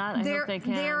people see that? I hope they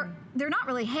can. They're not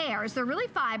really hairs, they're really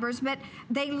fibers, but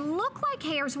they look like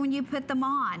hairs when you put them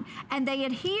on, and they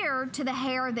adhere to the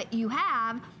hair that you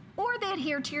have, or they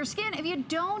adhere to your skin if you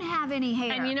don't have any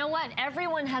hair. And you know what?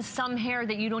 Everyone has some hair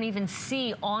that you don't even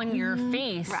see on your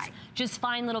face. Right. Just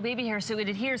fine little baby hair, so it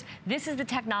adheres. This is the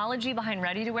technology behind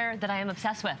ready to wear that I am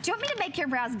obsessed with. Do you want me to make your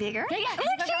brows bigger? Yeah, Look,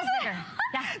 make my brows bigger.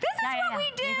 Yeah. This is what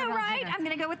we do, right? Bigger. I'm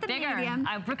gonna go with the bigger. medium.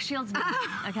 Brooke Shields,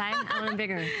 okay? I want them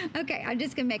bigger. Okay, I'm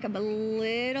just gonna make them a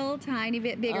little tiny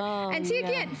bit bigger. And see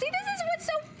again, see, this is what's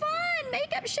so fun.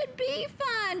 Makeup should be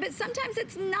fun, but sometimes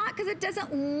it's not because it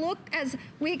doesn't look as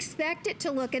we expect it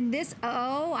to look. And this,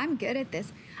 oh, I'm good at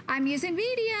this. I'm using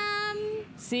medium.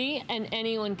 See, and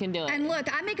anyone can do it. And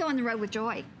look, I may go on the road with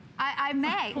joy. I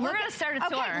may. We're gonna start a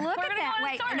tour. Okay, look We're at gonna that. go on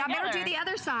a Wait, tour and I better together. do the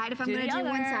other side if I'm Do gonna the do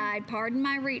one other. side. Pardon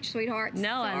my reach, sweetheart.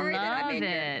 No, Sorry I that love I'm in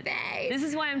it. your face. This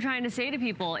is why I'm trying to say to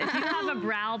people, if you have a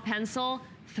brow pencil,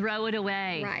 throw it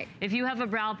away. Right. If you have a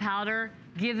brow powder,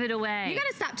 give it away. You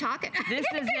gotta stop talking. This is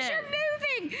because it. you're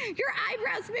moving. Your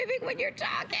eyebrows moving when you're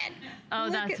talking. Oh,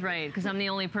 Look that's at- right, because I'm the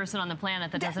only person on the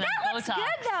planet that doesn't that have looks Botox.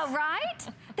 good though, right?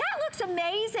 That looks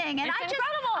amazing. And It's incredible.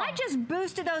 I just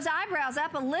boosted those eyebrows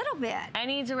up a little bit.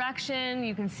 Any direction,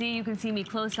 you can see me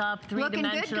close up, Looking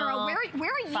three-dimensional. good, girl.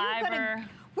 Where are you fiber.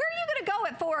 Where are you gonna go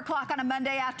at 4 o'clock on a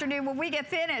Monday afternoon when we get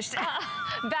finished?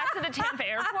 Back to the Tampa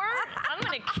airport? I'm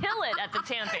gonna kill it at the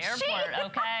Tampa airport,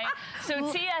 okay?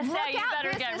 So TSA, you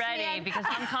better get ready because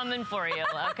I'm coming for you,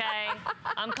 okay?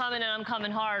 I'm coming, and I'm coming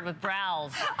hard with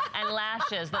brows and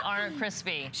lashes that aren't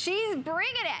crispy. She's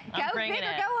bringing it. I'm Go bringing big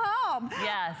or it. go home.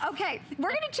 Yes. Okay, we're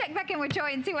gonna check back in with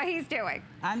Joy and see what he's doing.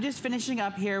 I'm just finishing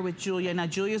up here with Julia. Now,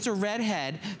 Julia's a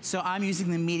redhead, so I'm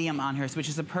using the medium on her, which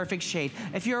is a perfect shade.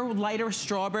 If you're a lighter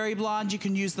strawberry blonde, you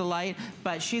can use the light,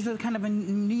 but she's a kind of a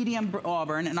medium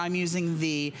auburn, and I'm using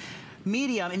the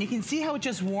medium, and you can see how it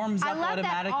just warms up I love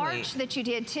automatically. that arch that you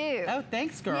did too. Oh,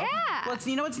 thanks, girl. Yeah. Well,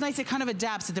 you know what's nice? It kind of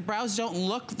adapts. If the brows don't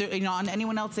look, on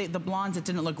anyone else, the blondes, it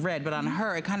didn't look red, but on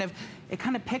her, it kind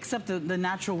of picks up the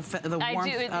natural, warmth of the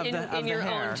hair. In your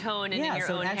own tone and in your own hair. Yeah,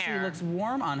 so it actually looks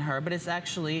warm on her, but it's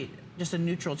actually just a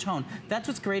neutral tone. That's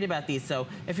what's great about these. So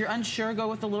if you're unsure, go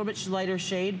with a little bit lighter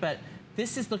shade, but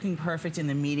this is looking perfect in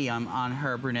the medium on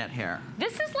her brunette hair.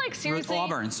 This is like, seriously,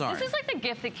 Auburn, sorry. This is like the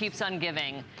gift that keeps on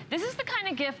giving. This is the kind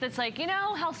of gift that's like, you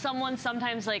know how someone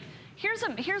sometimes like, here's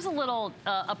a little,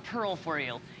 a pearl for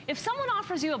you. If someone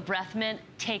offers you a breath mint,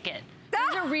 take it.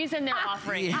 There's a reason they're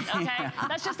offering it, okay?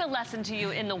 That's just a lesson to you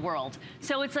in the world.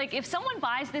 So it's like, if someone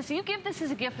buys this, you give this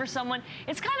as a gift for someone,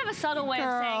 it's kind of a subtle way of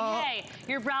saying, hey,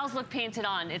 your brows look painted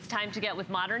on. It's time to get with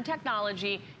modern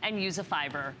technology and use a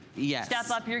fiber. Yes. Step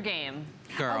up your game.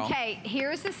 Girl. Okay,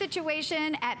 here's the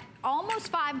situation. At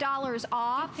almost $5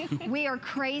 off, we are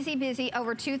crazy busy.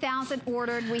 Over 2,000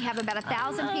 ordered. We have about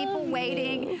 1,000 people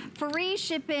waiting. Free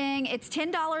shipping. It's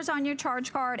 $10 on your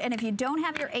charge card. And if you don't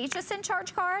have your HSN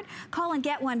charge card, call and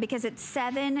get one because it's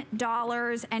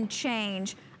 $7 and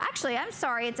change. Actually, I'm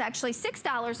sorry, it's actually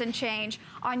 $6 and change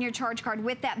on your charge card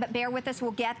with that. But bear with us,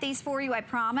 we'll get these for you, I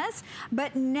promise.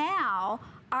 But now,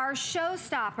 our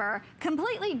showstopper,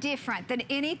 completely different than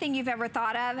anything you've ever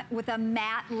thought of, with a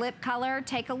matte lip color.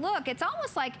 Take a look. It's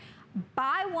almost like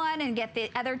buy one and get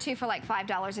the other two for like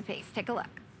 $5 a piece. Take a look.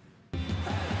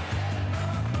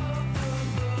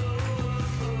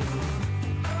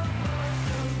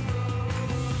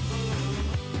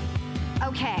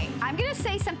 Okay, I'm gonna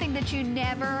say something that you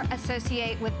never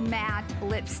associate with matte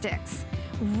lipsticks.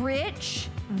 Rich,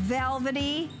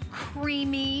 velvety,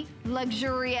 creamy,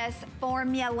 luxurious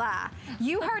formula.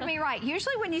 You heard me right.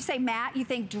 Usually when you say matte, you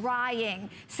think drying,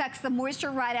 sucks the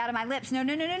moisture right out of my lips. No,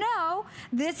 no, no, no, no.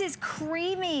 This is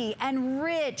creamy and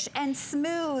rich and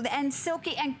smooth and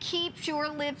silky and keeps your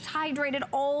lips hydrated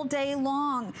all day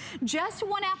long. Just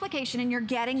one application and you're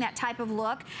getting that type of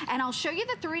look. And I'll show you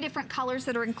the 3 different colors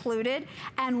that are included.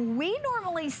 And we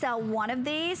normally sell one of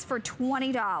these for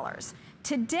 $20.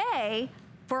 Today,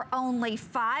 for only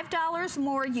 $5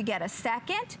 more, you get a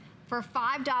second. For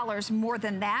 $5 more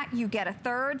than that, you get a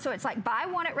third. So it's like buy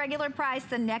one at regular price,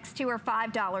 the next 2 are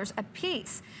 $5 a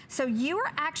piece. So you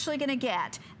are actually gonna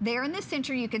get, there in the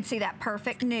center, you can see that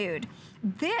perfect nude.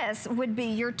 This would be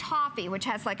your toffee, which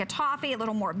has like a toffee, a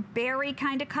little more berry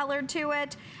kind of color to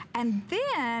it. And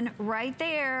then right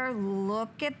there,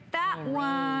 look at that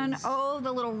one. Oh,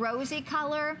 the little rosy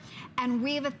color. And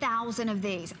we have 1,000 of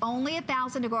these, only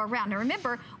 1,000 to go around. Now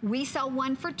remember, we sell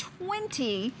one for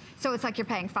 $20, so it's like you're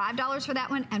paying $5 for that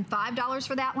one and $5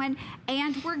 for that one,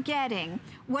 and we're getting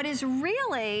what is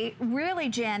really, really,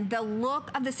 Jen, the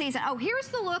look of the season. Oh, here's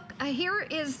the look. Here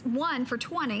is one for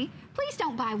 20. Please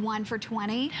don't buy one for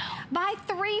 20. No. Buy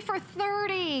 3 for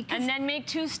 30. And then make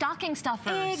 2 stocking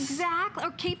stuffers. Exactly.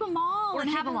 Or keep them all and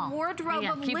have a wardrobe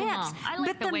of lips. I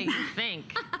like the way you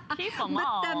think. Keep them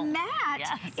all. But the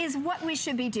matte is what we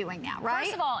should be doing now, right?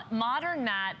 First of all, modern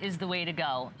matte is the way to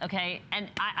go, okay? And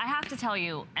I have to tell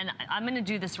you, and I'm gonna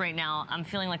do this right now. I'm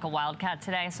feeling like a wildcat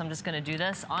today, so I'm just gonna do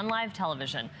this on live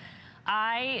television.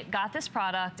 I got this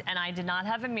product and I did not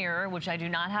have a mirror, which I do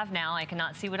not have now. I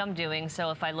cannot see what I'm doing. So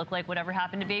if I look like whatever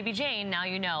happened to Baby Jane, now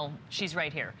you know she's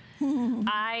right here.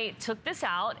 I took this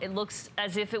out. It looks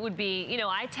as if it would be, you know,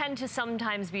 I tend to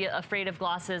sometimes be afraid of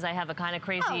glosses. I have a kind of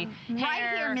crazy hair.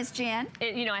 Right here, Miss Jen.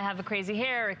 You know, I have a crazy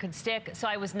hair. It could stick. So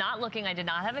I was not looking. I did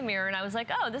not have a mirror. And I was like,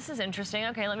 oh, this is interesting.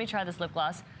 Okay, let me try this lip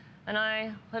gloss. And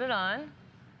I put it on.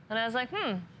 And I was like,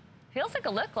 feels like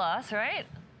a lip gloss, right?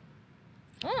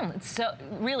 It's so,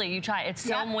 really, you try it. It's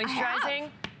so moisturizing.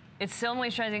 It's so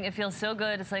moisturizing. It feels so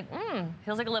good. It's like,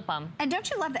 feels like a lip balm. And don't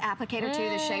you love the applicator too,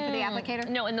 the shape of the applicator?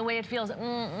 No, and the way it feels,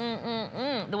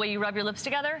 the way you rub your lips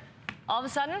together, all of a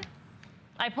sudden,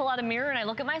 I pull out a mirror and I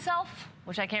look at myself,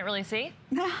 which I can't really see.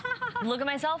 Look at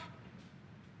myself.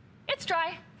 It's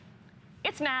dry.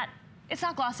 It's matte. It's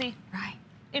not glossy. Right.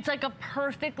 It's like a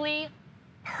perfectly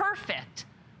perfect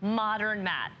modern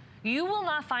matte. You will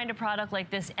not find a product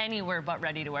like this anywhere but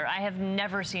ready to wear. I have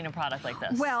never seen a product like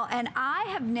this. Well, and I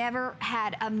have never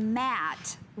had a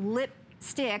matte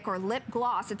lipstick or lip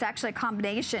gloss, it's actually a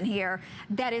combination here,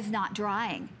 that is not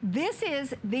drying. This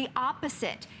is the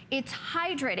opposite. It's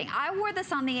hydrating. I wore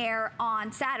this on the air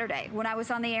on Saturday. When I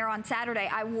was on the air on Saturday,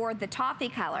 I wore the toffee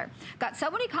color. Got so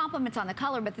many compliments on the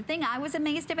color, but the thing I was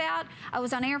amazed about, I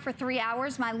was on air for 3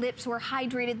 hours, my lips were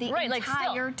hydrated the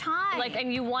entire time. Like,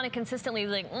 and you want to consistently,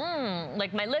 like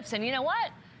my lips, and you know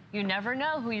what? You never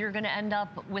know who you're going to end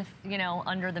up with, you know,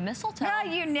 under the mistletoe.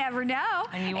 No, you never know.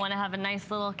 And you want to have a nice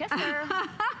little kisser.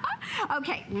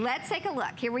 Okay, let's take a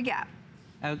look. Here we go.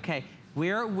 Okay.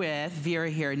 We're with Vera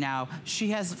here now.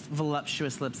 She has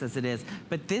voluptuous lips as it is,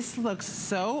 but this looks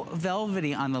so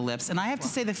velvety on the lips. And I have to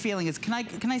say the feeling is, can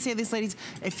I say this, ladies?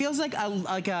 It feels like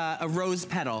a rose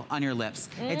petal on your lips.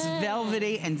 It's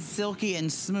velvety and silky and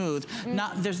smooth.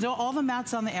 There's all the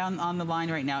mattes on the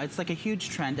line right now. It's like a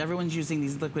huge trend. Everyone's using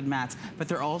these liquid mattes, but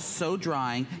they're all so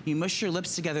drying. You mush your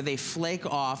lips together, they flake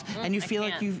off, and you feel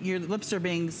like your lips are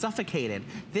being suffocated.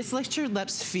 This lets your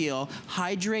lips feel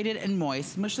hydrated and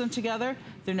moist. Mush them together.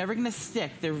 They're never gonna stick.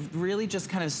 They're really just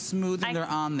kind of smooth and they're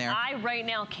on there. I right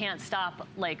now can't stop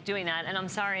like doing that, and I'm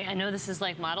sorry, I know this is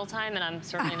like model time and I'm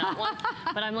certainly not one,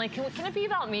 but I'm like, can it be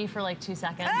about me for like 2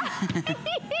 seconds? Jen,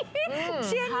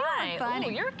 hi. Funny.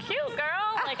 Ooh, you're cute, girl.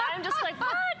 Like, I'm just like,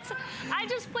 what? I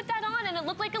just put that on and it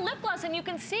looked like a lip gloss, and you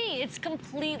can see it's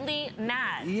completely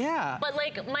matte. Yeah. But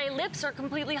like, my lips are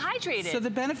completely hydrated. So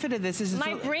the benefit of this is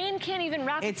my brain can't even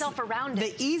wrap itself around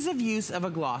it. The ease of use of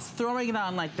a gloss, throwing it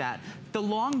on like that, the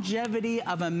longevity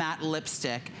of a matte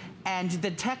lipstick, and the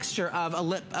texture of a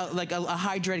lip, like a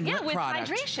hydrating lip product.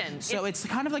 Yeah, with hydration. So it's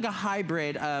kind of like a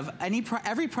hybrid of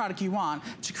every product you want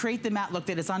to create the matte look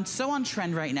that is so on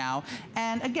trend right now.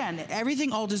 And again,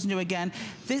 everything old is new again.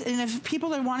 And if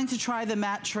people are wanting to try the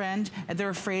matte trend and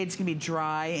they're afraid it's gonna be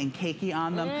dry and cakey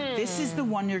on them, this is the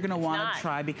one you're gonna want to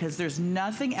try, because there's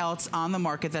nothing else on the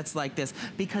market that's like this,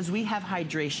 because we have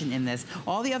hydration in this.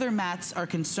 All the other mattes are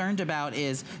concerned about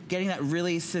is getting that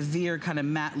really severe kind of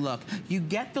matte look. You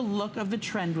get the look of the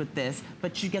trend with this,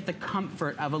 but you get the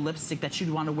comfort of a lipstick that you'd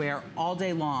want to wear all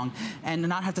day long and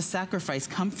not have to sacrifice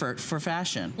comfort for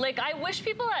fashion. Like, I wish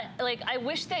I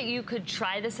wish that you could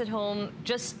try this at home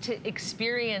just to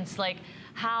experience like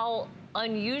how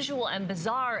unusual and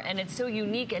bizarre, and it's so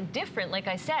unique and different. Like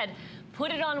I said,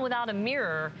 put it on without a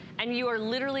mirror and you are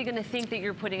literally going to think that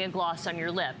you're putting a gloss on your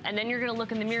lip, and then you're going to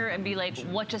look in the mirror and be like,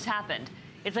 what just happened?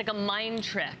 It's like a mind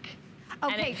trick.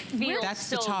 Okay, and it feels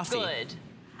so good.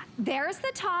 There's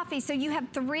the toffee. So you have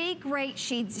 3 great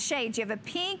shades. You have a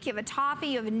pink, you have a toffee,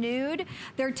 you have a nude.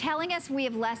 They're telling us we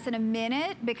have less than a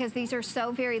minute because these are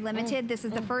so very limited. This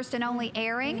is the first and only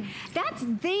airing. That's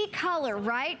the color,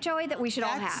 right, Joey, that we should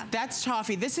all have? That's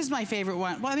toffee. This is my favorite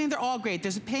one. Well, I mean, they're all great.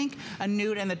 There's a pink, a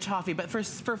nude, and the toffee. But for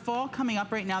fall coming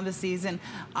up right now this season,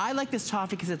 I like this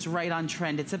toffee because it's right on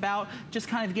trend. It's about just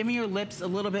kind of giving your lips a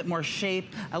little bit more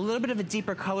shape, a little bit of a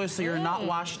deeper color so you're not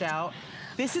washed out.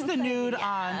 This is the nude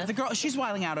on the girl. She's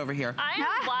wilding out over here. I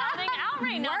am wilding out out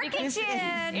right now. Work it,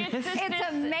 Jen. It's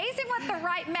amazing what the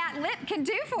right matte lip can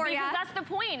do for you. Because that's the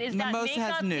point, is that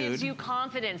makeup gives you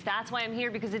confidence. That's why I'm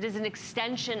here, because it is an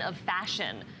extension of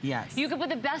fashion. Yes. You could put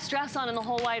the best dress on in the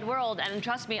whole wide world, and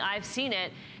trust me, I've seen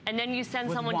it. And then you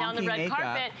send someone down the red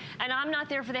carpet, and I'm not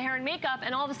there for the hair and makeup,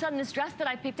 and all of a sudden this dress that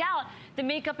I picked out, the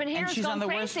makeup and hair is going crazy. And she's on the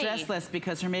worst dress list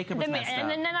because her makeup was messed up.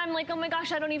 And then I'm like, oh my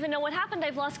gosh, I don't even know what happened.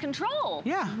 I've lost control.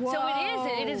 Yeah. Whoa. So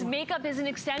it is makeup is an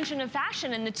extension of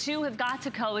fashion, and the two have got to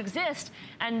coexist,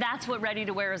 and that's what ready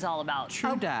to wear is all about.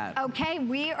 True that. Okay,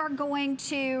 we are going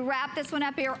to wrap this one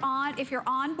up. If you're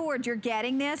on board, you're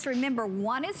getting this. Remember,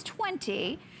 one is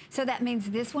 20. So that means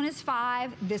this one is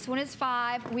 5, this one is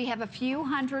 5. We have a few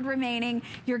hundred remaining.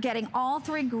 You're getting all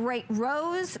 3 great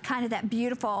rose, kind of that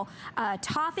beautiful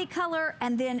toffee color,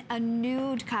 and then a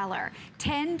nude color.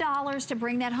 $10 to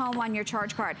bring that home on your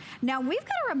charge card. Now, we've got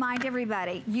to remind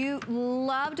everybody, you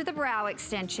loved the brow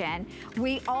extension.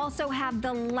 We also have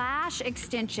the lash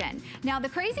extension. Now, the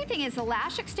crazy thing is the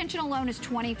lash extension alone is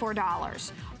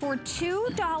 $24. For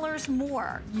 $2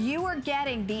 more, you are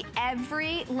getting the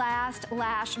Every Last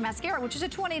Lash mascara, which is a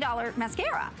 $20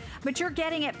 mascara, but you're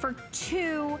getting it for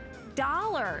 $2.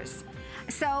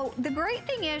 So the great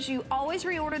thing is you always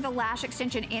reorder the lash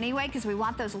extension anyway, because we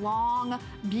want those long,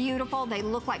 beautiful, they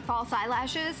look like false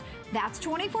eyelashes. That's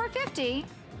 $24.50.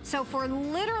 So for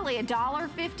literally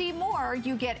 $1.50 more,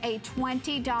 you get a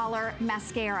 $20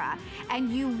 mascara. And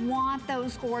you want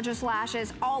those gorgeous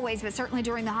lashes always, but certainly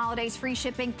during the holidays, free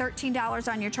shipping,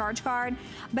 $13 on your charge card.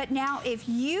 But now if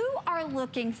you are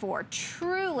looking for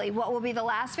truly what will be the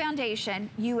last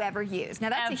foundation you ever use. Now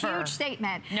that's a huge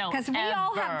statement, because we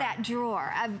all have that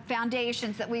drawer of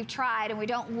foundations that we've tried and we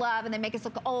don't love and they make us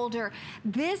look older.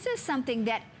 This is something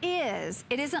that it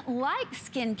isn't like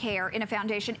skincare in a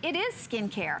foundation, it is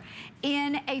skincare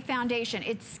in a foundation.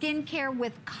 It's skincare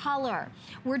with color.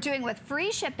 We're doing with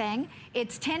free shipping.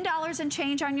 It's $10 and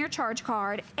change on your charge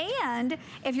card. And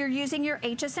if you're using your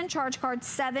HSN charge card,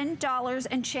 $7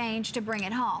 and change to bring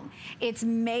it home. It's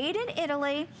made in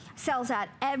Italy, sells out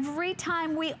every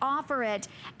time we offer it.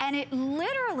 And it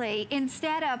literally,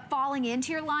 instead of falling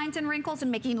into your lines and wrinkles and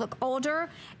making you look older,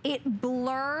 it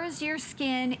blurs your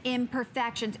skin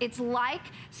imperfections. It's like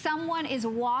someone is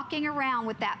walking around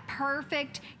with that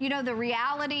perfect, you know, the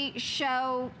reality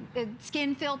show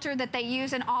skin filter that they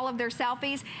use in all of their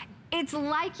selfies. It's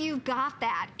like you've got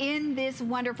that in this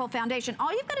wonderful foundation.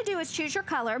 All you've got to do is choose your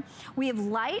color. We have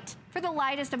light for the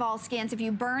lightest of all skins. If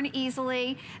you burn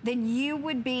easily, then you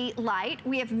would be light.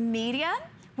 We have medium,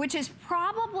 which is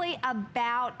probably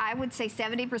about, I would say,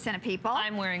 70% of people.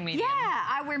 I'm wearing medium. Yeah,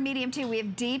 I wear medium too. We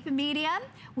have deep medium,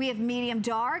 we have medium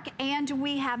dark, and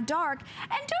we have dark.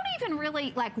 And don't even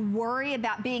really like worry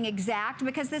about being exact,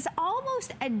 because this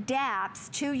almost adapts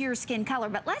to your skin color.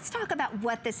 But let's talk about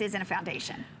what this is in a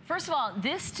foundation. First of all,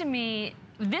 this to me,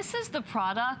 this is the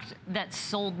product that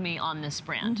sold me on this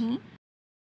brand.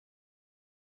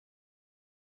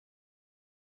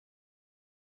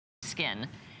 Skin.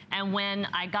 And when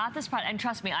I got this product, and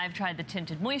trust me, I've tried the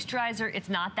tinted moisturizer, it's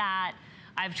not that.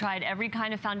 I've tried every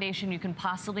kind of foundation you can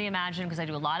possibly imagine, because I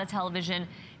do a lot of television.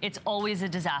 It's always a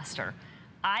disaster.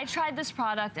 I tried this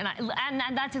product, and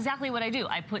that's exactly what I do.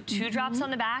 I put 2 drops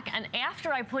on the back, and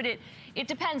after I put it, it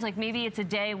depends. Like maybe it's a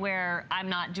day where I'm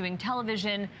not doing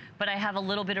television, but I have a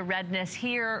little bit of redness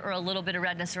here, or a little bit of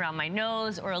redness around my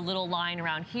nose, or a little line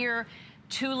around here.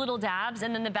 2 little dabs,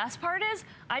 and then the best part is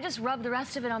I just rub the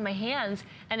rest of it on my hands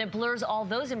and it blurs all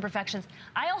those imperfections.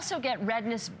 I also get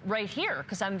redness right here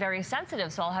because I'm very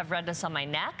sensitive, so I'll have redness on my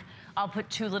neck. I'll put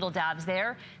 2 little dabs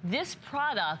there. This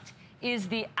product is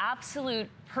the absolute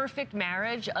perfect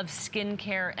marriage of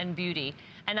skincare and beauty,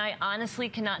 and I honestly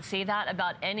cannot say that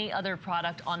about any other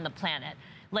product on the planet.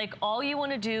 Like, all you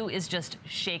want to do is just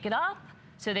shake it up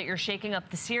so that you're shaking up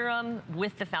the serum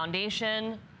with the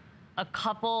foundation. A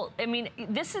couple, I mean,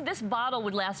 this bottle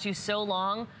would last you so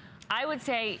long. I would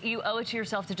say you owe it to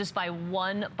yourself to just buy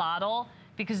 1 bottle,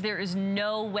 because there is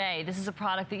no way, this is a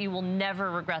product that you will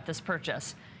never regret this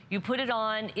purchase. You put it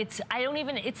on, it's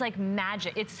like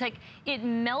magic. It's like, it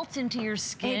melts into your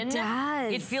skin. It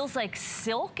does. It feels like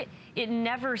silk. It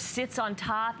never sits on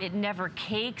top. It never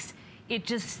cakes. It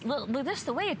just, look just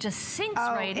the way it just sinks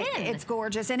right in. It's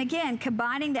gorgeous. And again,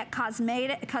 combining that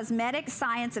cosmetic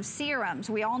science of serums.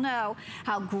 We all know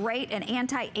how great and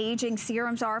anti-aging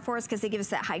serums are for us, because they give us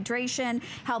that hydration,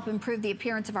 help improve the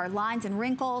appearance of our lines and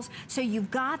wrinkles. So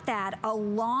you've got that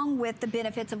along with the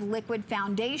benefits of liquid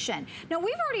foundation. Now,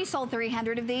 we've already sold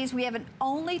 300 of these. We haven't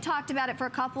only talked about it for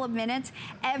a couple of minutes.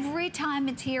 Every time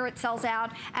it's here, it sells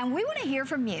out. And we want to hear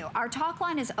from you. Our talk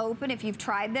line is open if you've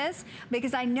tried this,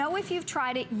 because I know if you've you've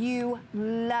tried it, you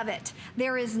love it.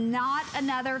 There is not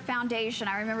another foundation.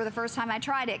 I remember the first time I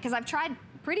tried it, because I've tried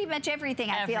pretty much everything,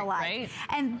 I feel like. Right?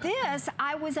 And this,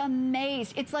 I was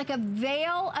amazed. It's like a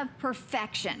veil of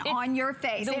perfection on your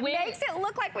face. It makes it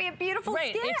look like we have beautiful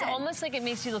skin. It's almost like it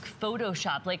makes you look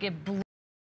Photoshopped, like it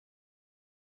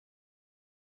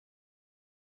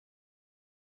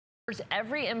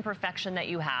every imperfection that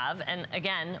you have, and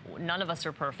again, none of us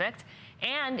are perfect,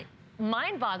 and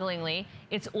mind-bogglingly,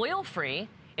 it's oil-free,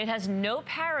 it has no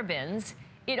parabens,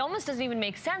 it almost doesn't even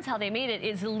make sense how they made it.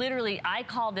 It's literally, I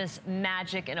call this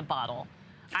magic in a bottle.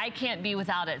 I can't be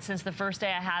without it. Since the first day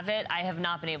I have it, I have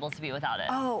not been able to be without it.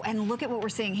 Oh, and look at what we're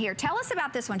seeing here. Tell us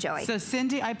about this one, Joey. So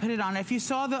Cindy, I put it on. If you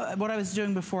saw what I was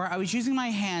doing before, I was using my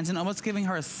hands and almost giving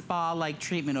her a spa-like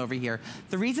treatment over here.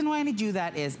 The reason why I do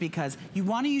that is because you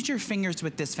want to use your fingers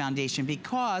with this foundation,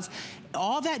 because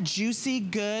all that juicy,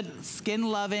 good,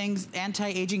 skin-loving,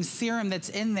 anti-aging serum that's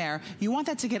in there, you want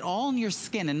that to get all in your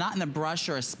skin and not in a brush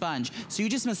or a sponge. So you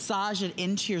just massage it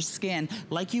into your skin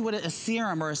like you would a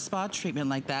serum or a spa treatment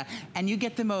like that, and you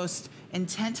get the most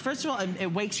intense. First of all, it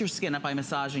wakes your skin up by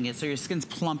massaging it, so your skin's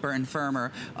plumper and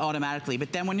firmer automatically.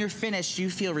 But then when you're finished, you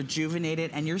feel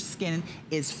rejuvenated, and your skin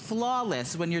is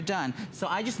flawless when you're done. So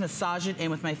I just massage it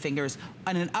in with my fingers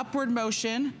on an upward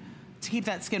motion to keep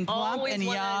that skin plump and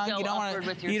young.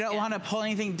 You don't want to pull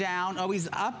anything down. Always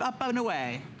up, up, and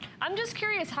away. I'm just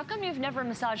curious, how come you've never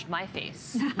massaged my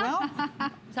face? Well,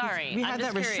 sorry, we had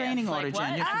that restraining order, like,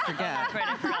 Jen. You have to forget. That's right,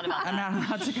 I forgot about that. I'm not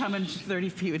allowed to come in 30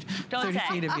 feet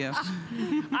of you.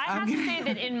 I have to say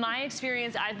that in my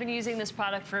experience, I've been using this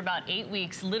product for about 8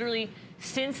 weeks, literally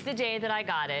since the day that I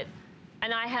got it.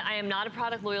 And I am not a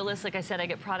product loyalist. Like I said, I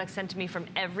get products sent to me from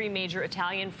every major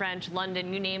Italian, French,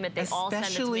 London, you name it. They all send it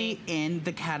to me. Especially in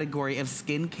the category of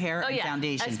skincare and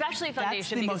foundation. Especially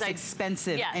foundation. That's the most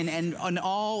expensive in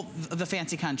all the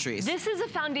fancy countries. This is a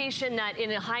foundation that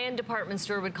in a high-end department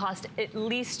store would cost at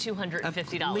least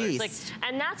 $250. At least.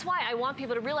 And that's why I want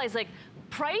people to realize, like,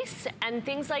 price and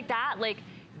things like that, like,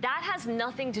 that has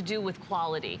nothing to do with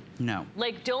quality. No.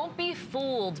 Like, don't be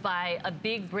fooled by a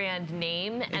big brand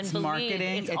name and believe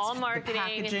marketing. It's all marketing. The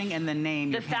packaging and the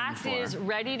name. The fact is,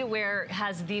 Ready to Wear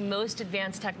has the most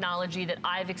advanced technology that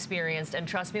I've experienced, and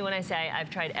trust me when I say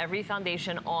I've tried every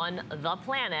foundation on the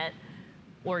planet.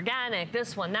 Organic,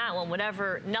 this one, that one,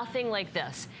 whatever, nothing like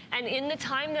this. And in the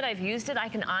time that I've used it, I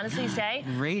can honestly say,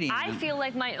 I feel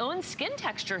like my own skin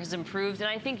texture has improved, and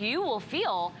I think you will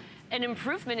feel an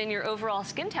improvement in your overall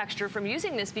skin texture from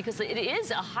using this, because it is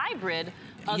a hybrid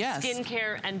of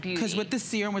skincare and beauty. Because with the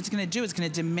serum, what it's going to do is going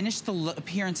to diminish the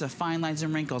appearance of fine lines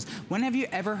and wrinkles. When have you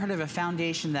ever heard of a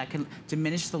foundation that can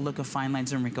diminish the look of fine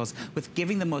lines and wrinkles with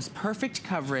giving the most perfect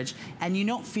coverage, and you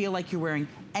don't feel like you're wearing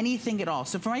anything at all?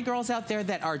 So for my girls out there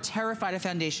that are terrified of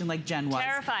foundation like Jen was.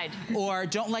 Terrified. Or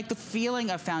don't like the feeling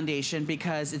of foundation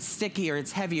because it's sticky or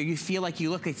it's heavy, or you feel like you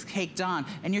look like it's caked on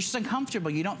and you're just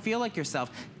uncomfortable, you don't feel like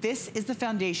yourself. This is the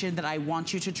foundation that I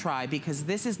want you to try, because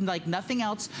this is like nothing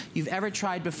else you've ever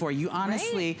tried before. You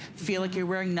honestly feel like you're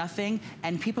wearing nothing,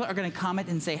 and people are going to comment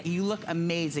and say, you look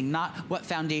amazing, not what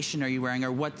foundation are you wearing,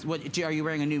 or what are you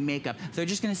wearing a new makeup. They're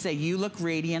just going to say, you look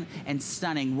radiant and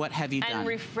stunning. What have you done? And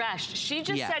refreshed. She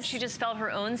just said she just felt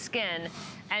her own skin,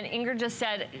 and Ingrid just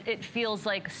said it feels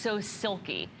like so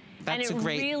silky. That's and a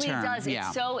great really term. does.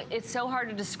 It's so hard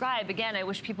to describe. Again, I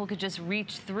wish people could just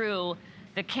reach through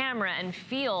the camera and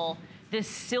feel this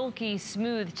silky,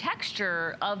 smooth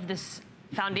texture of this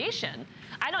foundation.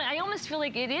 I almost feel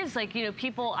like it is like, you know,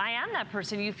 people, I am that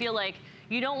person. You feel like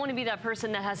you don't want to be that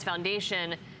person that has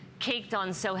foundation caked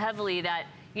on so heavily that,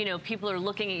 you know, people are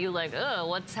looking at you like, oh,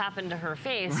 what's happened to her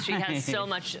face? She has so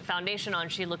much foundation on,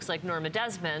 she looks like Norma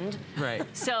Desmond. Right.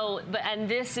 So, and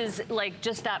this is like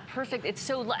just that perfect, it's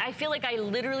so, I feel like I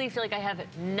literally feel like I have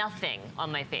nothing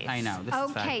on my face. I know, this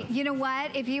is fabulous. You know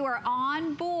what? If you are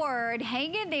on board,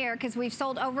 hang in there, because we've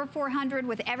sold over 400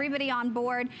 with everybody on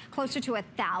board, closer to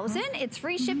 1,000. It's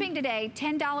free shipping today,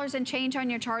 $10 and change on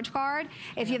your charge card.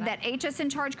 If you have that HSN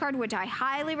charge card, which I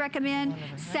highly recommend,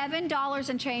 $7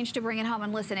 and change to bring it home.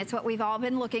 And listen, it's what we've all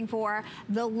been looking for.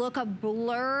 The look of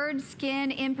blurred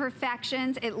skin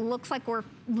imperfections. It looks like we're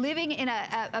living in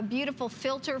a beautiful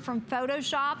filter from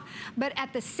Photoshop, but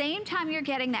at the same time you're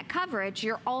getting that coverage,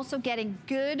 you're also getting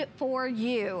good for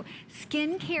you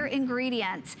skincare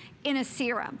ingredients in a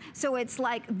serum. So it's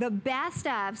like the best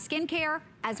of skincare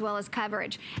as well as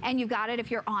coverage. And you got it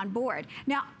if you're on board.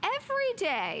 Now, every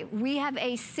day we have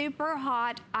a super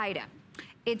hot item.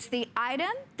 It's the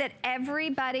item that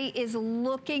everybody is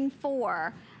looking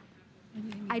for.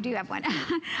 I do have one.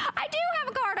 I do have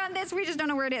a card on this. We just don't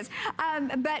know where it is.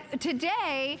 But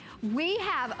today we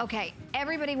have, okay,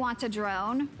 everybody wants a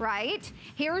drone, right?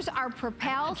 Here's our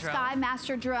Propel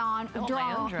Skymaster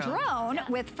drone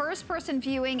with first-person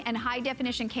viewing and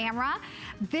high-definition camera.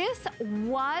 This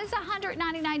was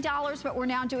 $199, but we're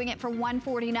now doing it for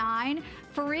 $149.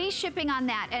 Free shipping on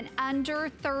that and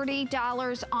under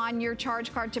 $30 on your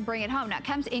charge card to bring it home. Now, it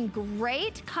comes in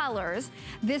great colors.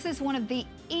 This is one of the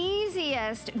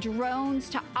easiest drones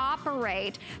to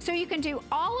operate. So you can do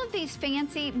all of these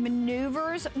fancy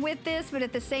maneuvers with this, but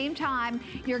at the same time,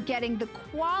 you're getting the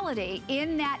quality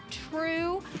in that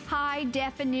true high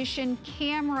definition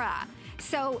camera.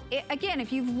 So again,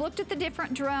 if you've looked at the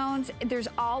different drones, there's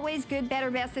always good, better,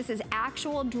 best. This is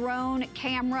actual drone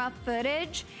camera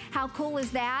footage. How cool is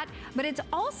that? But it's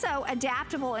also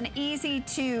adaptable and easy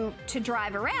to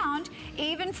drive around,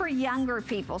 even for younger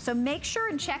people. So make sure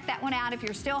and check that one out if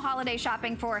you're still holiday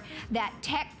shopping for that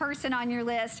tech person on your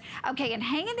list. Okay, and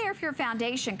hang in there for your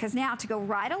foundation, because now to go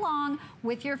right along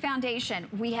with your foundation,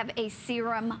 we have a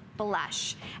serum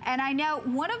blush. And I know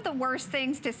one of the worst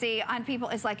things to see on people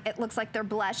is like, it looks like their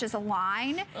blush is a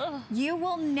line. Ugh. You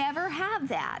will never have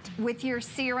that with your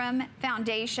serum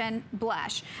foundation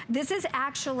blush. This is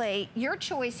actually your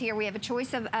choice here. We have a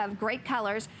choice of great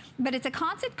colors, but it's a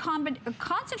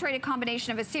concentrated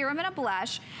combination of a serum and a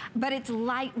blush, but it's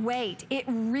lightweight. It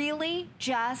really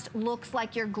just looks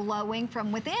like you're glowing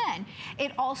from within.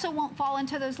 It also won't fall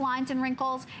into those lines and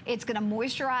wrinkles. It's gonna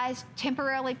moisturize,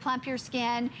 temporarily plump your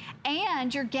skin,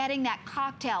 and you're getting that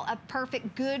cocktail of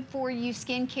perfect good for you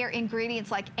skincare ingredients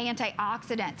like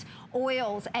antioxidants,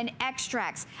 oils, and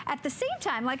extracts. At the same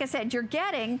time, like I said, you're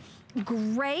getting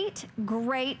great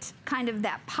kind of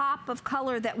that pop of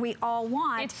color that we all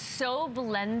want. It's so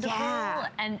blendable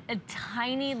and a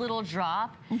tiny little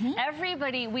drop.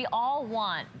 Everybody, we all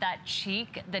want that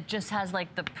cheek that just has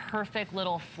like the perfect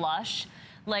little flush,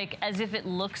 like as if it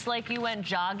looks like you went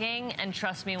jogging, and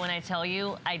trust me when I tell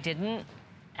you, I didn't,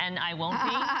 and I won't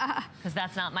be, because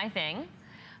that's not my thing.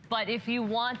 But if you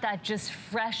want that just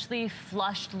freshly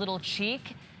flushed little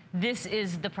cheek, this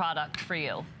is the product for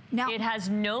you. Now, it has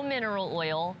no mineral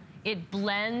oil. It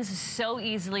blends so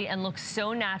easily and looks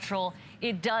so natural.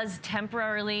 It does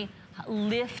temporarily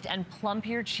lift and plump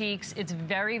your cheeks. It's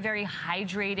very, very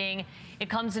hydrating. It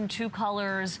comes in two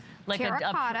colors, like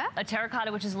a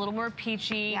terracotta, which is a little more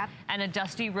peachy, and a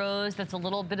dusty rose that's a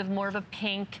little bit of more of a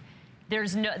pink.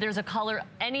 There's a color,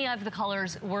 any of the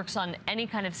colors works on any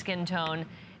kind of skin tone.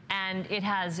 And it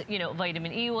has, you know,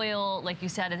 vitamin E oil. Like you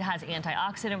said, it has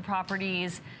antioxidant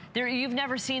properties. You've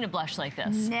never seen a blush like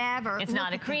this. Never. It's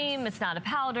not a cream, it's not a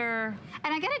powder.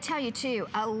 And I gotta tell you too,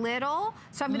 a little,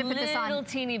 so I'm gonna put this on little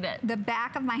teeny bit. The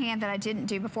back of my hand that I didn't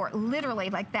do before. Literally,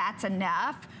 like that's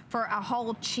enough for a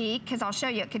whole cheek, because I'll show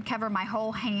you, it could cover my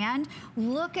whole hand.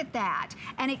 Look at that.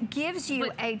 And it gives you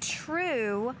a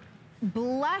true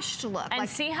blushed look. And like,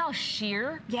 see how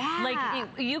sheer? Yeah. Like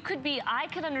you could be, I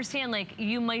could understand, like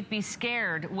you might be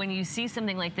scared when you see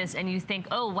something like this and you think,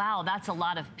 oh wow, that's a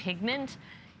lot of pigment.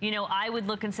 You know, I would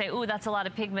look and say, oh, that's a lot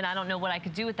of pigment. I don't know what I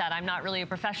could do with that. I'm not really a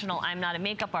professional. I'm not a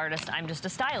makeup artist. I'm just a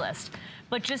stylist.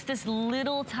 But just this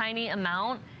little tiny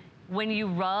amount, when you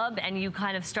rub and you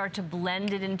kind of start to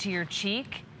blend it into your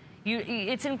cheek,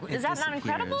 is that not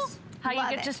incredible? How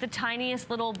you get just the tiniest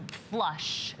little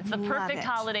flush. It's the perfect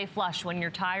holiday flush when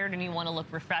you're tired and you want to look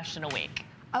refreshed and awake.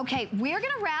 Okay, we're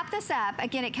gonna wrap this up.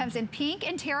 Again, it comes in pink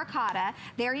and terracotta.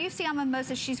 There you see on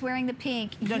Mimosa, she's wearing the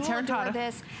pink. No, terracotta. Adore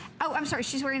this. Oh, I'm sorry,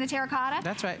 she's wearing the terracotta?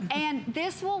 That's right. And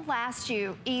this will last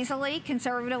you easily,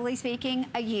 conservatively speaking,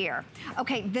 a year.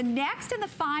 Okay, the next and the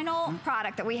final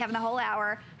product that we have in the whole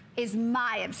hour is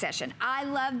my obsession. I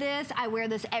love this. I wear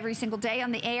this every single day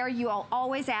on the air. You all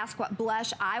always ask what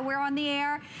blush I wear on the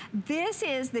air. This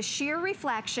is the Sheer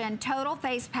Reflection Total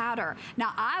Face Powder.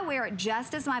 Now, I wear it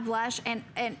just as my blush, and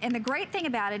the great thing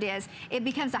about it is it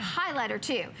becomes a highlighter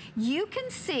too. You can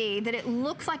see that it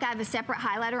looks like I have a separate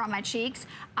highlighter on my cheeks.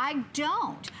 I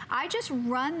don't. I just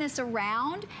run this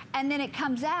around, and then it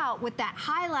comes out with that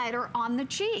highlighter on the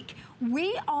cheek.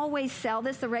 We always sell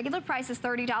this. The regular price is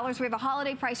 $30. We have a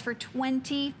holiday price for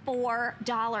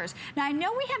 $24. Now, I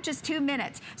know we have just 2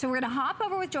 minutes, so we're gonna hop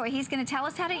over with Joy. He's gonna tell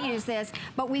us how to use this,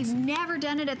 but we've never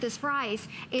done it at this price.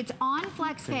 It's on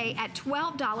FlexPay at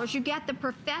 $12. You get the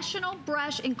professional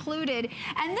brush included,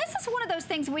 and this is one of those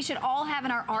things we should all have in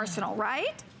our arsenal,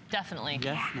 right? Definitely.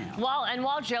 Yes, ma'am.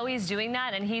 While Joey's doing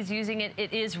that and he's using it,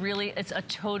 it's a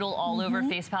total all-over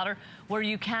face powder where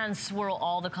you can swirl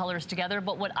all the colors together.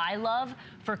 But what I love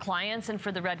for clients and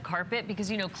for the red carpet,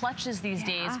 because you know clutches these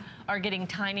days are getting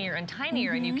tinier and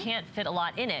tinier and you can't fit a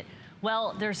lot in it.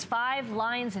 Well, there's 5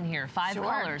 lines in here, 5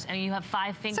 colors, and you have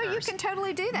 5 fingers. So you can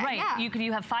totally do that, right. Yeah.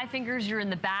 You have 5 fingers, you're in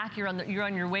the back, you're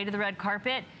on your way to the red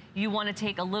carpet. You want to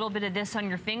take a little bit of this on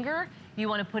your finger, you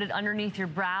want to put it underneath your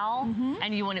brow,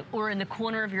 and you want to, or in the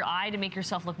corner of your eye to make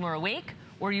yourself look more awake,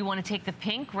 or you want to take the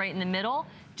pink right in the middle,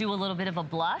 do a little bit of a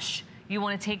blush. You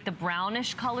want to take the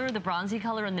brownish color, the bronzy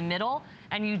color in the middle,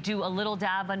 and you do a little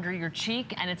dab under your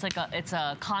cheek, and it's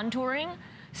a contouring.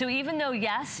 So even though,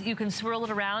 yes, you can swirl it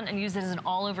around and use it as an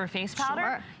all-over face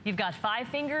powder, you've got 5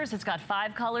 fingers, it's got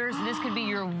 5 colors. This could be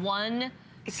your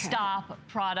one-stop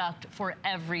product for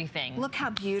everything. Look how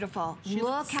beautiful.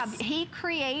 Look how he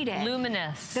created.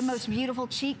 Luminous. The most beautiful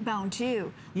cheekbone,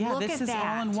 too. Yeah, Look this at is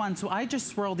that. all in one. So I just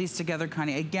swirl these together,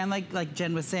 Connie. Again, like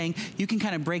Jen was saying, you can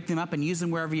kind of break them up and use them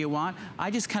wherever you want.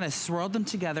 I just kind of swirled them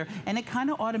together, and it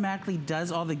kind of automatically does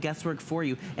all the guesswork for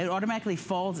you. It automatically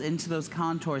falls into those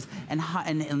contours and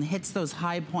hits those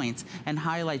high points and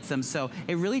highlights them. So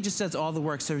it really just does all the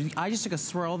work. So I just took a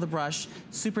swirl of the brush,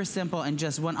 super simple, and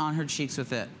just went on her cheeks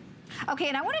with it. Okay,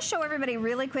 and I want to show everybody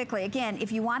really quickly, again,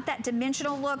 if you want that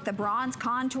dimensional look, the bronze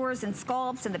contours and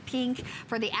sculpts and the pink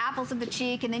for the apples of the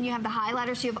cheek, and then you have the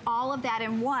highlighters, so you have all of that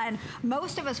in one.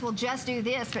 Most of us will just do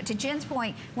this, but to Jen's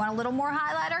point, you want a little more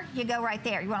highlighter, you go right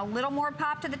there. You want a little more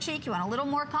pop to the cheek, you want a little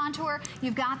more contour,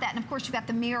 you've got that, and of course you've got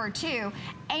the mirror too,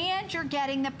 and you're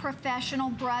getting the professional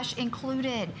brush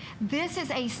included. This is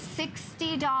a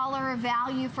 $60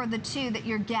 value for the 2 that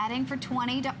you're getting for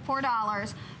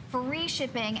 $24. Free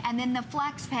shipping, and then the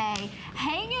flex pay.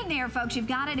 Hang in there, folks. You've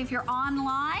got it if you're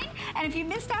online. And if you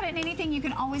missed out on anything, you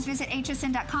can always visit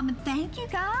hsn.com. And thank you,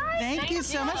 guys. Thank you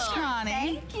so much, Connie.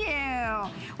 Thank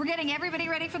you. We're getting everybody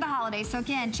ready for the holidays. So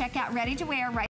again, check out Ready to Wear right